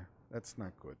 So yeah, that's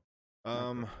not good.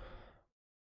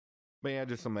 But yeah,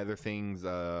 just some other things.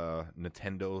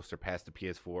 Nintendo surpassed the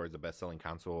PS4 as the best-selling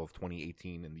console of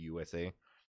 2018 in the USA,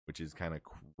 which is kind of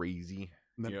crazy.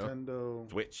 Nintendo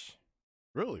Switch.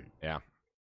 Really? Yeah.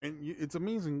 And it's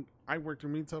amazing. I worked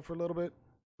in retail for a little bit.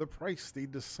 The price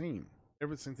stayed the same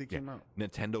ever since they came out.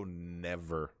 Nintendo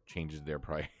never changes their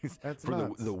price. That's for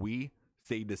nuts. the Wii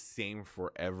stayed the same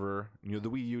forever. The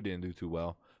Wii U didn't do too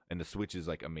well, and the Switch is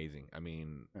like amazing. I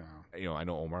mean, I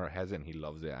know Omar has it and he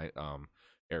loves it.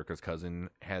 Erica's cousin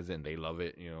has it and they love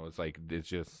it. It's like it's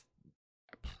just.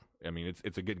 I mean,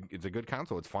 it's a good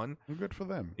console. It's fun. Good for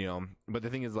them. But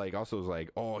the thing is, like, also is like,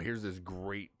 oh, here's this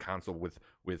great console with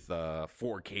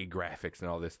 4K graphics and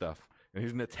all this stuff. And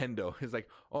here's Nintendo. It's like,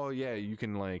 oh yeah, you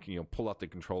can like pull out the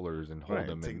controllers and hold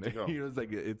them, and it's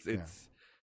like it's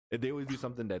they always do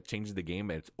something that changes the game,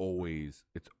 and it's always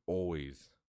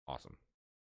awesome.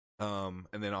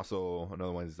 And then also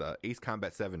another one is Ace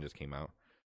Combat 7 just came out,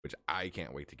 which I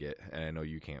can't wait to get, and I know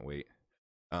you can't wait.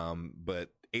 But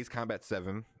Ace Combat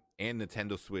 7 and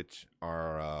Nintendo Switch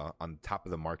are on top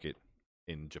of the market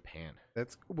in Japan.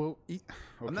 That's well. Okay.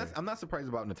 I'm not surprised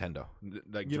about Nintendo.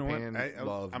 Like Japan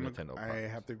loves Nintendo. I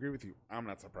have to agree with you. I'm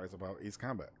not surprised about Ace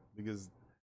Combat because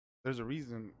there's a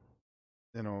reason.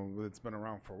 It's been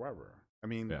around forever. I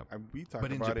mean, we talked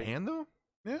about it. But in Japan, though,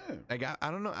 yeah. Like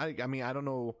I don't know. I mean, I don't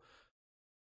know.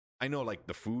 I know like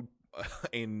the food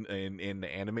in the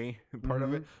anime part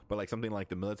of it, but like something like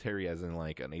the military, as in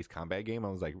like an Ace Combat game, I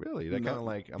was like, really? That kind of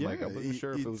like I wasn't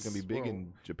sure if it was gonna be big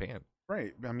in Japan.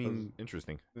 Right. I mean,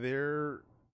 interesting. Their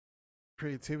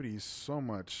creativity is so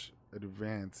much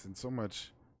advanced and so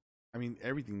much. I mean,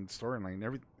 everything, storyline,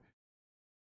 everything.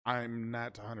 I'm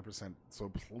not 100%, so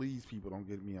please, people, don't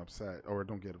get me upset or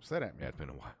don't get upset at me. Yeah, it's been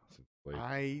a while since I played.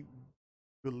 I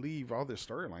believe all their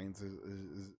storylines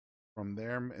is from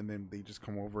them, and then they just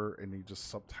come over and they just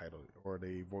subtitle it or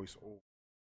they voice over.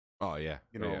 Oh yeah,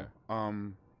 a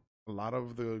lot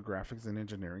of the graphics and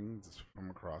engineering is from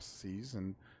across seas,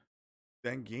 and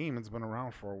that game has been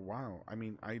around for a while. I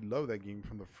mean, I love that game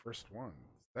from the first one.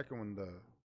 The second one, the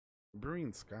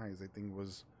Brilliant Skies, I think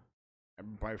was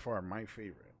by far my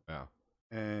favorite. Yeah,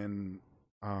 and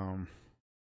I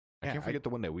can't forget the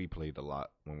one that we played a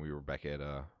lot when we were back at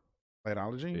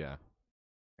Lightology. Yeah.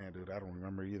 Man, dude, I don't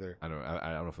remember either. I don't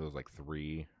know if it was like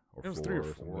 3 or 4. It was 3 or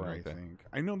 4, I think.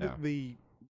 I know that they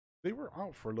were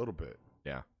out for a little bit.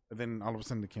 Yeah. And then all of a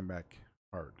sudden they came back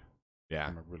hard. Yeah.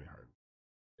 Came back really hard.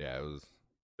 Yeah, it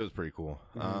was pretty cool.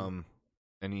 Mm-hmm.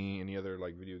 Any other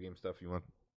like video game stuff you want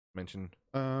to mention?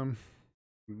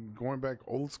 Going back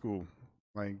old school,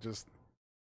 like just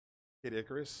Kid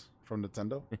Icarus from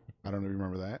Nintendo. I don't know if you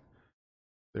remember that.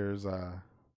 There's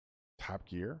Top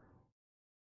Gear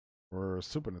for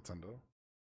Super Nintendo.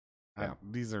 Yeah.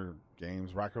 These are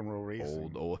games. Rock and Roll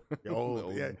Racing. Old.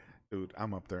 Yeah. Dude,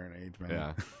 I'm up there in age,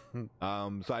 man. Yeah.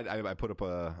 So I put up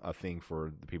a thing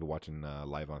for the people watching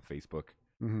live on Facebook.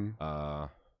 Mm-hmm.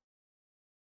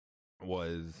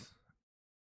 Was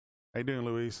how you doing,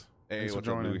 Luis? Hey, thanks what's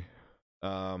for joining.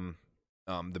 Up,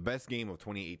 Louis? The best game of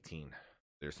 2018.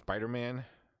 There's Spider-Man,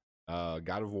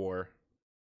 God of War,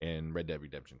 and Red Dead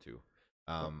Redemption 2.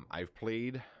 I've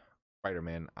played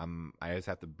Spider-Man. I just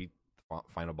have to beat the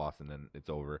final boss and then it's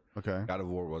over. Okay. God of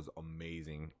War was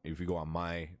amazing. If you go on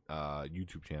my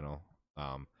YouTube channel,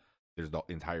 there's the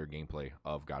entire gameplay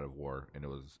of God of War, and it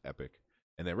was epic.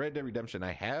 And then Red Dead Redemption,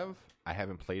 I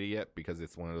haven't played it yet because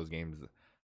it's one of those games,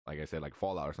 like I said, like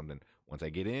Fallout or something. Once I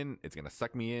get in, it's gonna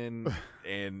suck me in,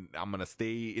 and I'm gonna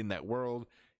stay in that world,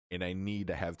 and I need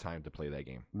to have time to play that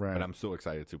game. Right. But I'm so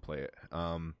excited to play it.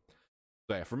 So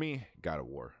yeah, for me, God of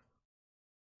War.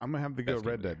 I'm gonna have to go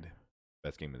Red Dead.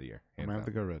 Best game of the year. I'm gonna have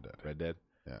to go Red Dead. Red Dead.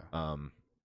 Yeah.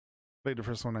 Played the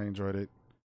first one. I enjoyed it.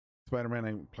 Spider-Man.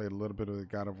 I played a little bit of the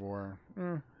God of War.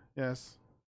 Yes.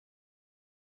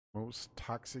 Most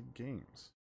toxic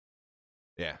games.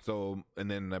 Yeah. So,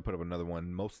 and then I put up another one.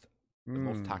 The most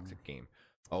toxic game.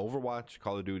 Overwatch,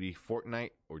 Call of Duty,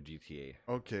 Fortnite, or GTA.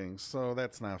 Okay, so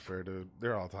that's not fair, dude.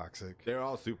 They're all toxic. They're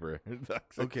all super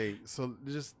toxic. Okay, so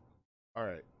just all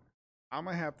right. I'm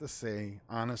gonna have to say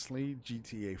honestly,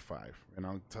 GTA 5, and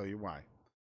I'll tell you why.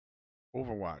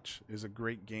 Overwatch is a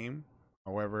great game.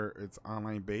 However, it's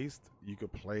online based. You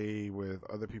could play with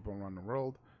other people around the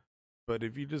world. But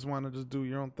if you just want to just do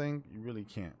your own thing, you really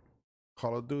can't.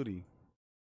 Call of Duty,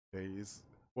 Is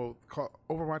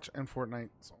Overwatch and Fortnite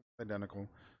is identical.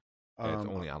 Yeah, it's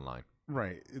only online.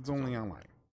 Right. It's only online.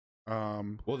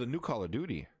 Well, the new Call of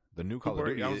Duty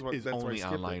is only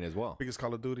online as well. Because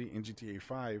Call of Duty and GTA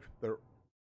 5,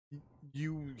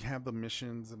 you have the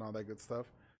missions and all that good stuff.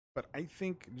 But I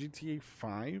think GTA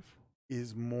 5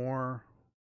 is more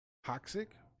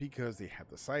toxic because they have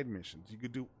the side missions. You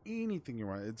could do anything you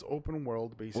want. It's open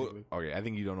world, basically. Well, okay, I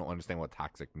think you don't understand what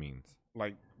toxic means.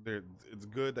 Like, it's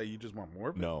good that you just want more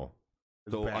of it. No.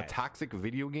 It's So bad. a toxic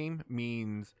video game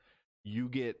means you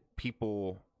get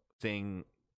people saying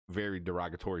very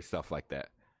derogatory stuff like that.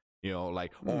 You know,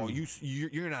 like, oh,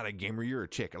 you're not a gamer, you're a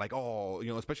chick. Like, oh,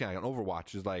 you know, especially like on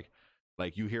Overwatch is like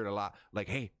you hear it a lot. Like,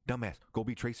 hey, dumbass, go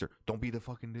be Tracer. Don't be the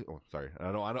fucking. Oh, sorry,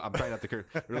 I'm trying not to curse.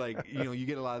 Or like, you know, you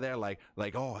get a lot of that. Like,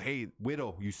 oh, hey,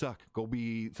 Widow, you suck. Go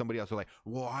be somebody else. Or like,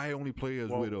 well, I only play as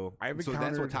Widow. So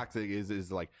that's what toxic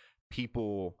is like.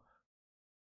 People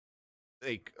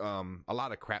like a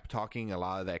lot of crap talking, a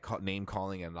lot of that name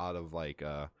calling, and a lot of like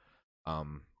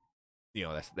you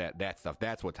know, that stuff.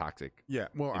 That's what toxic. Yeah,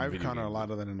 well, I've encountered a lot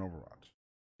of that in Overwatch.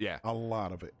 Yeah, a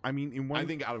lot of it. I mean, I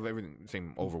think out of everything,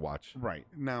 same Overwatch. Right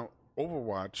now,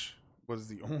 Overwatch was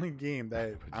the only game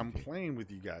that I'm playing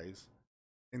with you guys,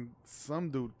 and some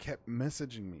dude kept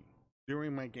messaging me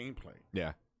during my gameplay.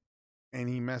 Yeah, and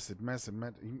he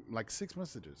messaged like 6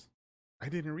 messages. I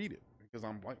didn't read it because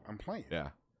I'm playing. Yeah.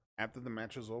 After the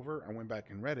match was over, I went back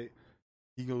and read it.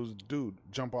 He goes, "Dude,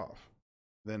 jump off."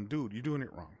 Then, "Dude, you're doing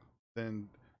it wrong." Then,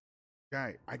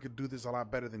 "Guy, I could do this a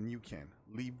lot better than you can.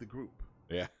 Leave the group."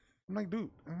 Yeah. I'm like, "Dude,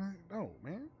 no,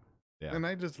 man." Yeah. And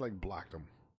I just like blocked him.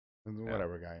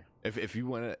 Whatever, guy. If you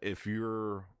want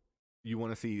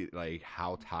to see like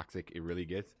how toxic it really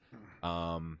gets,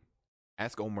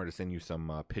 ask Omar to send you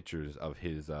some pictures of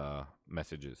his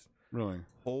messages. Really?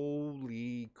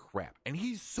 Holy crap! And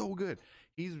he's so good.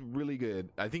 He's really good.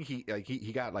 I think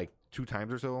he got like 2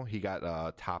 times or so. He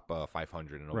got top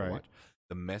 500 in Overwatch. Right.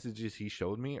 The messages he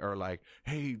showed me are like,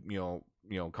 "Hey, you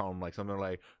know, call him like something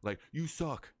like you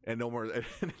suck." And no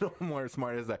more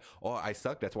smart is like, "Oh, I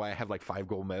suck. That's why I have like 5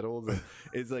 gold medals." And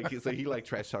it's like so he like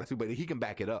trash talks too, but he can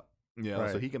back it up. You know,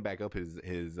 right. So he can back up his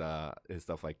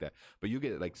stuff like that. But you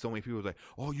get like so many people like,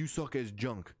 "Oh, you suck as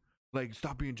junk. Like,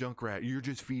 stop being Junkrat. You're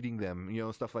just feeding them," you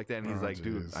know, stuff like that. And he's like,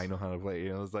 "Dude, I know how to play." You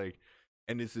know, it's like,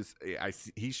 and it's just,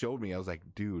 he showed me. I was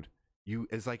like, "Dude,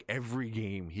 it's like every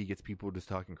game he gets people just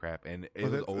talking crap," and it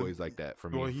was always like that for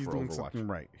me. Well, he's for doing Overwatch. Something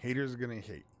right. Haters are gonna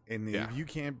hate, and if you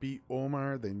can't beat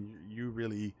Omar, then you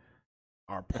really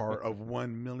are part of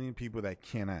 1 million people that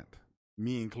cannot,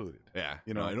 me included. Yeah,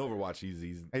 you know, in Overwatch,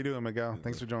 he's. How you doing, Miguel?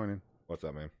 Thanks for joining. What's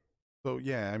up, man? So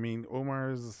yeah, I mean,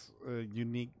 Omar is a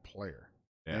unique player.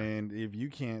 Yeah. And if you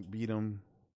can't beat him,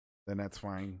 then that's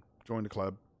fine. Join the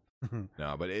club.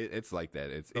 No, but it's like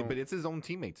that. But it's his own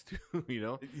teammates too, you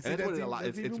know. And that's what a lot.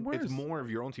 It's more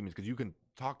of your own teammates because you can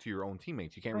talk to your own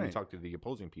teammates. You can't really talk to the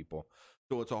opposing people.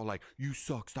 So it's all like, "You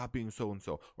suck. Stop being so and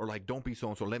so," or like, "Don't be so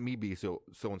and so. Let me be so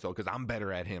and so because I'm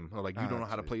better at him." Or like, "You don't know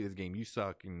how to play this game. You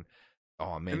suck." And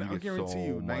oh man, you get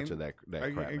so much of that crap.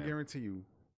 I guarantee you.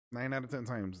 9 out of 10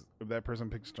 times, if that person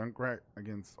picks Junkrat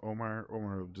against Omar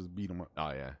will just beat him up.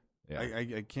 Oh yeah, yeah.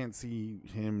 I can't see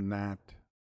him not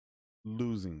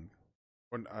losing.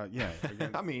 Or yeah,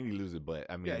 I mean he loses, but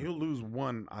I mean yeah, he'll lose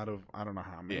 1 out of I don't know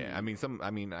how many. Yeah, I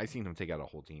mean I seen him take out a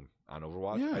whole team on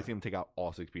Overwatch. Yeah. I seen him take out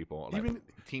all 6 people. Like, even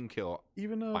team kill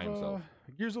by himself.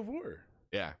 Gears of War.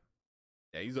 Yeah,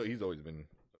 yeah. He's always been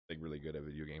like really good at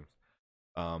video games.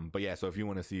 But yeah, so if you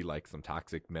want to see like some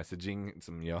toxic messaging,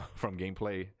 some from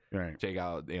gameplay, right? Check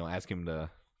out, ask him to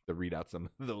read out some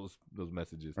of those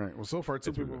messages. Right. Well, so far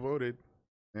 2 people voted,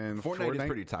 and Fortnite is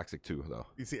pretty toxic too, though.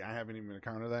 You see, I haven't even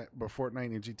encountered that, but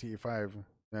Fortnite and GTA 5,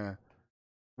 yeah.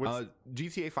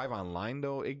 GTA 5 online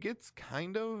though, it gets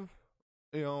kind of,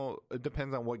 it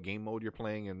depends on what game mode you're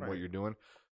playing and what you're doing.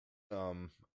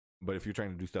 But if you're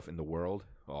trying to do stuff in the world,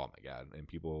 oh my god! And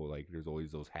people like, there's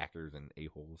always those hackers and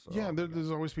a-holes. So, yeah,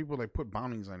 there's always people like put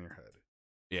bounties on your head.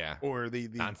 Yeah, or they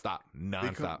nonstop.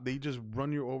 They just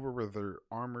run you over with their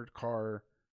armored car,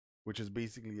 which is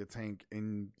basically a tank,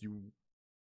 and you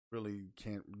really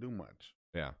can't do much.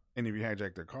 Yeah, and if you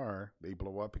hijack their car, they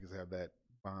blow up because they have that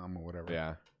bomb or whatever.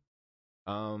 Yeah.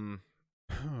 All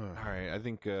right, I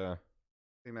think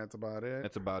that's about it.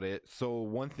 That's about it. So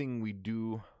one thing we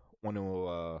do want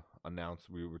to announce,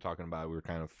 we were talking about, we were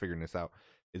kind of figuring this out,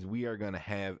 is we are going to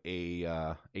have a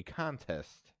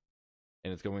contest,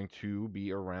 and it's going to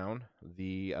be around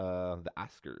the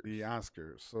Oscars. The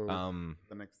Oscars. So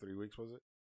the next 3 weeks, was it?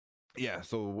 Yeah.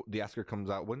 So the Oscar comes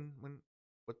out what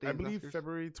day? I believe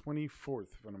February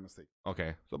 24th, if I'm not mistaken.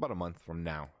 Okay, so about a month from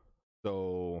now.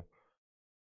 So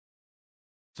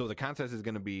the contest is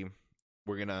gonna be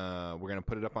we're gonna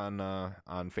put it up on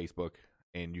Facebook,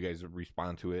 and you guys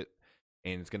respond to it,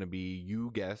 and it's gonna be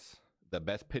you guess the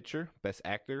best picture, best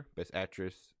actor, best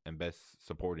actress, and best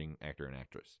supporting actor and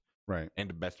actress, Right. and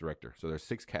the best director. So there's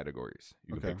 6 categories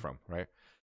you can Okay. pick from, right?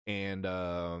 And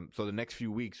so the next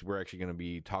few weeks we're actually gonna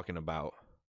be talking about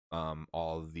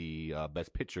all the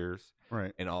best pictures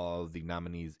Right. and all the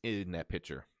nominees in that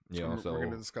picture. You know, so we're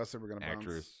gonna discuss it. We're gonna bounce.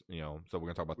 actors, you know, so we're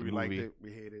gonna talk about the We movie. liked it.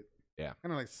 We hate it. Yeah.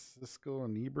 Kind of like Siskel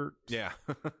and Ebert. Yeah.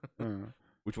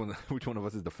 Which one of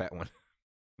us is the fat one?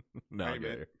 No, Hey, I get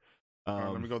man. it. All right,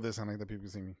 let me go this. I like that people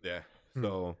see me. Yeah. Hmm.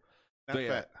 So Not yeah.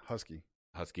 fat. Husky.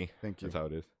 Husky. Thank you. That's how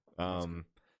it is. Husky.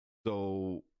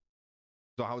 So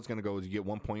how it's gonna go is you get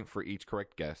 1 point for each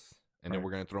correct guess, and then Right.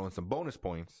 we're gonna throw in some bonus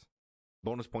points.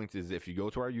 Bonus points is if you go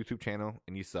to our YouTube channel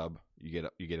and you sub, you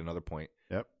get another point.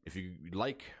 Yep. If you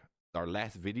like our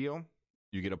last video,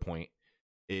 you get a point.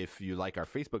 If you like our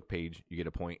Facebook page, you get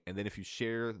a point. And then if you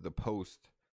share the post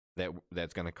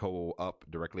that's gonna go up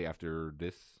directly after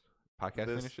this podcast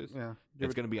finishes, Yeah.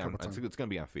 it's gonna be on couple times. it's gonna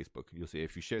be on Facebook. You'll see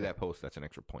if you share that post, that's an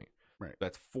extra point. Right.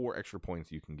 That's 4 extra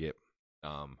points you can get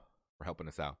for helping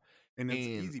us out. And it's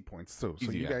and- easy points too. So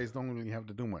Easy, you yeah. guys don't really have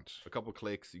to do much. A couple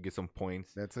clicks, you get some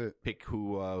points. That's it. Pick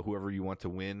whoever you want to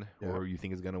win, Yeah. or you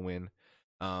think is gonna win.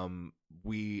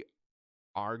 We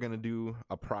are gonna do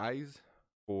a prize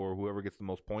for whoever gets the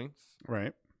most points.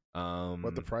 Right.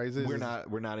 What the prize is? We're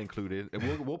not included.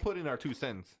 And we'll put in our 2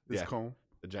 cents. This comb.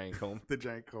 The giant comb. The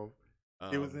giant comb.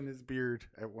 It was in his beard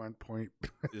at one point.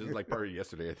 It was like part of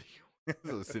yesterday, I think.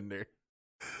 So it was sitting there.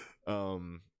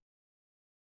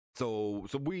 So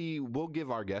we will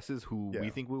give our guesses who we Yeah.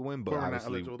 think will win, but But we're not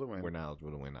obviously eligible to win. we're not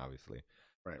eligible to win, obviously.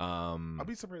 Right. I'll I'll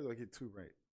be surprised if I get 2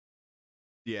 right.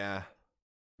 yeah.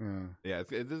 Yeah.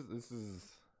 This is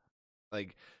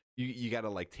like you got to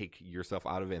like take yourself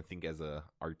out of it and think as a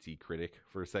artsy critic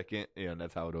for a second. And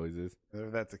that's how it always is.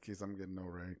 If that's the case, I'm getting no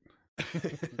right.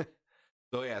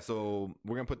 So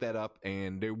we're gonna put that up,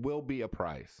 and there will be a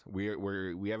prize. We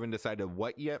haven't decided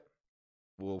what yet.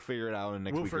 We'll figure it out in the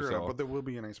next We'll week or figure it so. out, but there will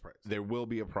be a nice prize. There will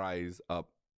be a prize up,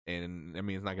 and I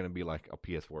mean it's not gonna be like a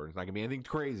PS4. It's not gonna be anything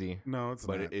crazy, No, it's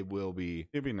but not. it will be.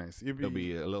 It'd be nice. It'll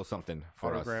be a little something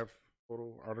for us.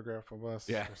 Autograph of us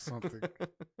Yeah. or something.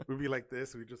 We'd be like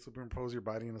this. We just superimpose your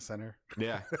body in the center.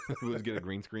 Yeah, we'll just get a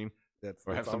green screen, That's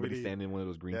or have all we somebody need. stand in one of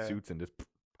those green Yeah. suits and just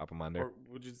pop them on there. Or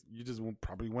you just won't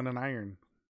probably win an iron.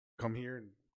 Come here and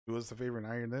do us a favor and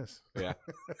iron this. Yeah,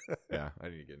 yeah. I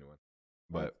need to get a new one,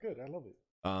 but That's good. I love it.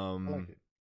 I like it.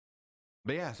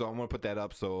 But yeah, so I'm gonna put that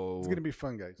up. So It's gonna be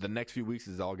fun, guys. the next few weeks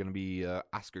is all gonna be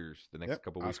Oscars. The next Yep,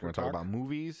 couple weeks Oscar we're gonna talk talk. about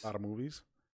movies, A lot of movies.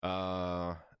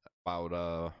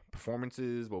 about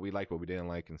performances, what we liked, what we didn't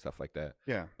like, and stuff like that.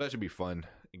 Yeah. That should be fun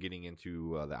getting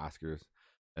into the Oscars,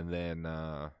 and then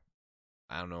I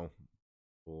don't know,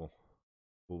 we'll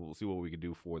see what we can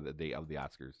do for the day of the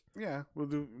Oscars. Yeah.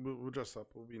 We'll dress up.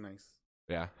 We'll be nice.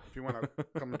 Yeah, If you want to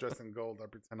come dressed in gold, I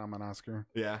pretend I'm an Oscar.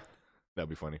 yeah, that'd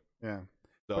be funny. Yeah.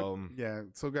 So But, yeah.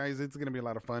 So guys, it's gonna be a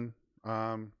lot of fun.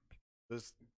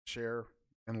 Just share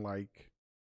and like,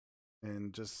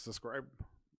 and just subscribe.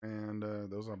 And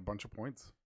those are a bunch of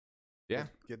points. yeah,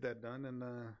 Get that done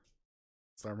and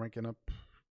start ranking up.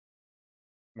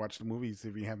 Watch the movies.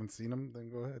 If you haven't seen them, then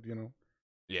go ahead.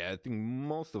 yeah. I think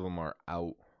most of them are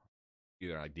out,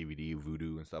 either like DVD,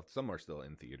 Vudu, and stuff. Some are still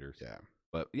in theaters. Yeah.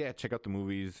 But yeah, check out the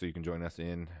movies so you can join us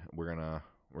in. We're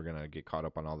gonna get caught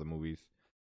up on all the movies.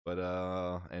 But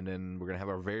and then we're gonna have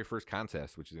our very first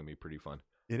contest, which is gonna be pretty fun.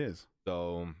 It is.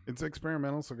 So It's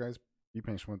experimental, so guys, be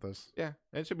patient with us. yeah,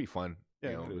 it should be fun. Yeah,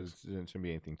 You know, it is. it shouldn't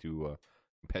be anything too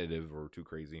competitive or too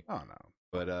crazy. Oh no.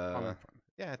 But All that fun.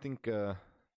 yeah, I think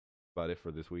about it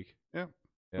for this week. Yeah.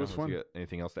 Yeah, was unless fun. you got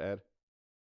anything else to add?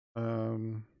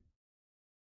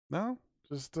 No,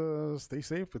 just stay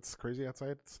safe. It's crazy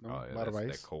outside. It's snow, a lot of that's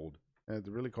ice. that cold. It's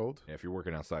really cold. Yeah, if you're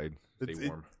working outside, stay It's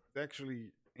warm.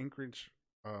 Actually, Anchorage,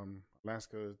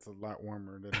 Alaska, it's a lot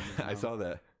warmer than it is I now. saw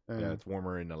that. Yeah. Yeah, it's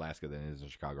warmer in Alaska than it is in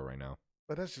Chicago right now.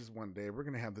 But that's just one day. We're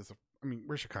gonna have this. I mean,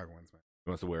 we're Chicagoans, man. He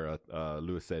wants to wear a.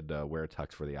 Lewis said, "Wear a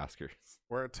tux for the Oscars."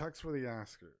 We're a tux for the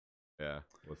Oscars. Yeah,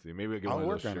 we'll see. Maybe we'll get I'll one of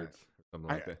work those on it. shirts, or something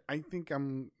like that. I think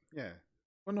I'm. Yeah.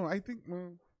 Well, no, I think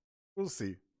we'll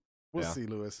see. We'll Yeah. see,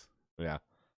 Lewis. Yeah,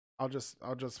 I'll just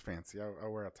fancy.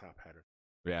 I'll wear a top hat.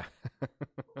 yeah.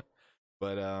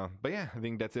 But yeah, I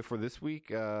think that's it for this week.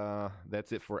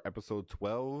 That's it for episode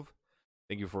 12.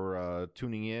 Thank you for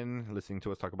tuning in, listening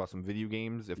to us talk about some video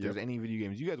games. If there's any video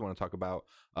games you guys want to talk about,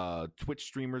 Twitch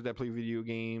streamers that play video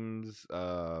games,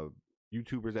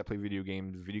 YouTubers that play video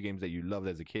games that you loved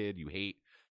as a kid, you hate,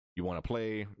 you want to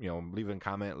play, leave a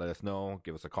comment, let us know,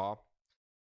 give us a call.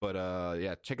 But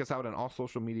yeah, check us out on all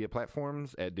social media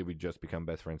platforms at Did We Just Become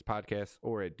Best Friends Podcast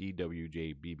or at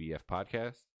DWJBBF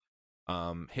Podcast.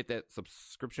 Hit that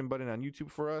subscription button on YouTube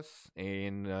for us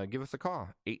and give us a call,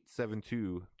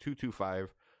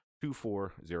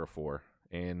 872-225-2404.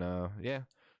 And yeah,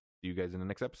 see you guys in the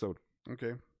next episode.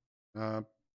 Okay.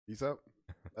 Peace out.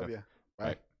 Love ya. Bye.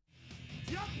 Bye.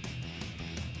 Yep.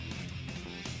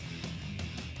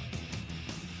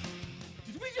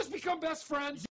 Did we just become best friends?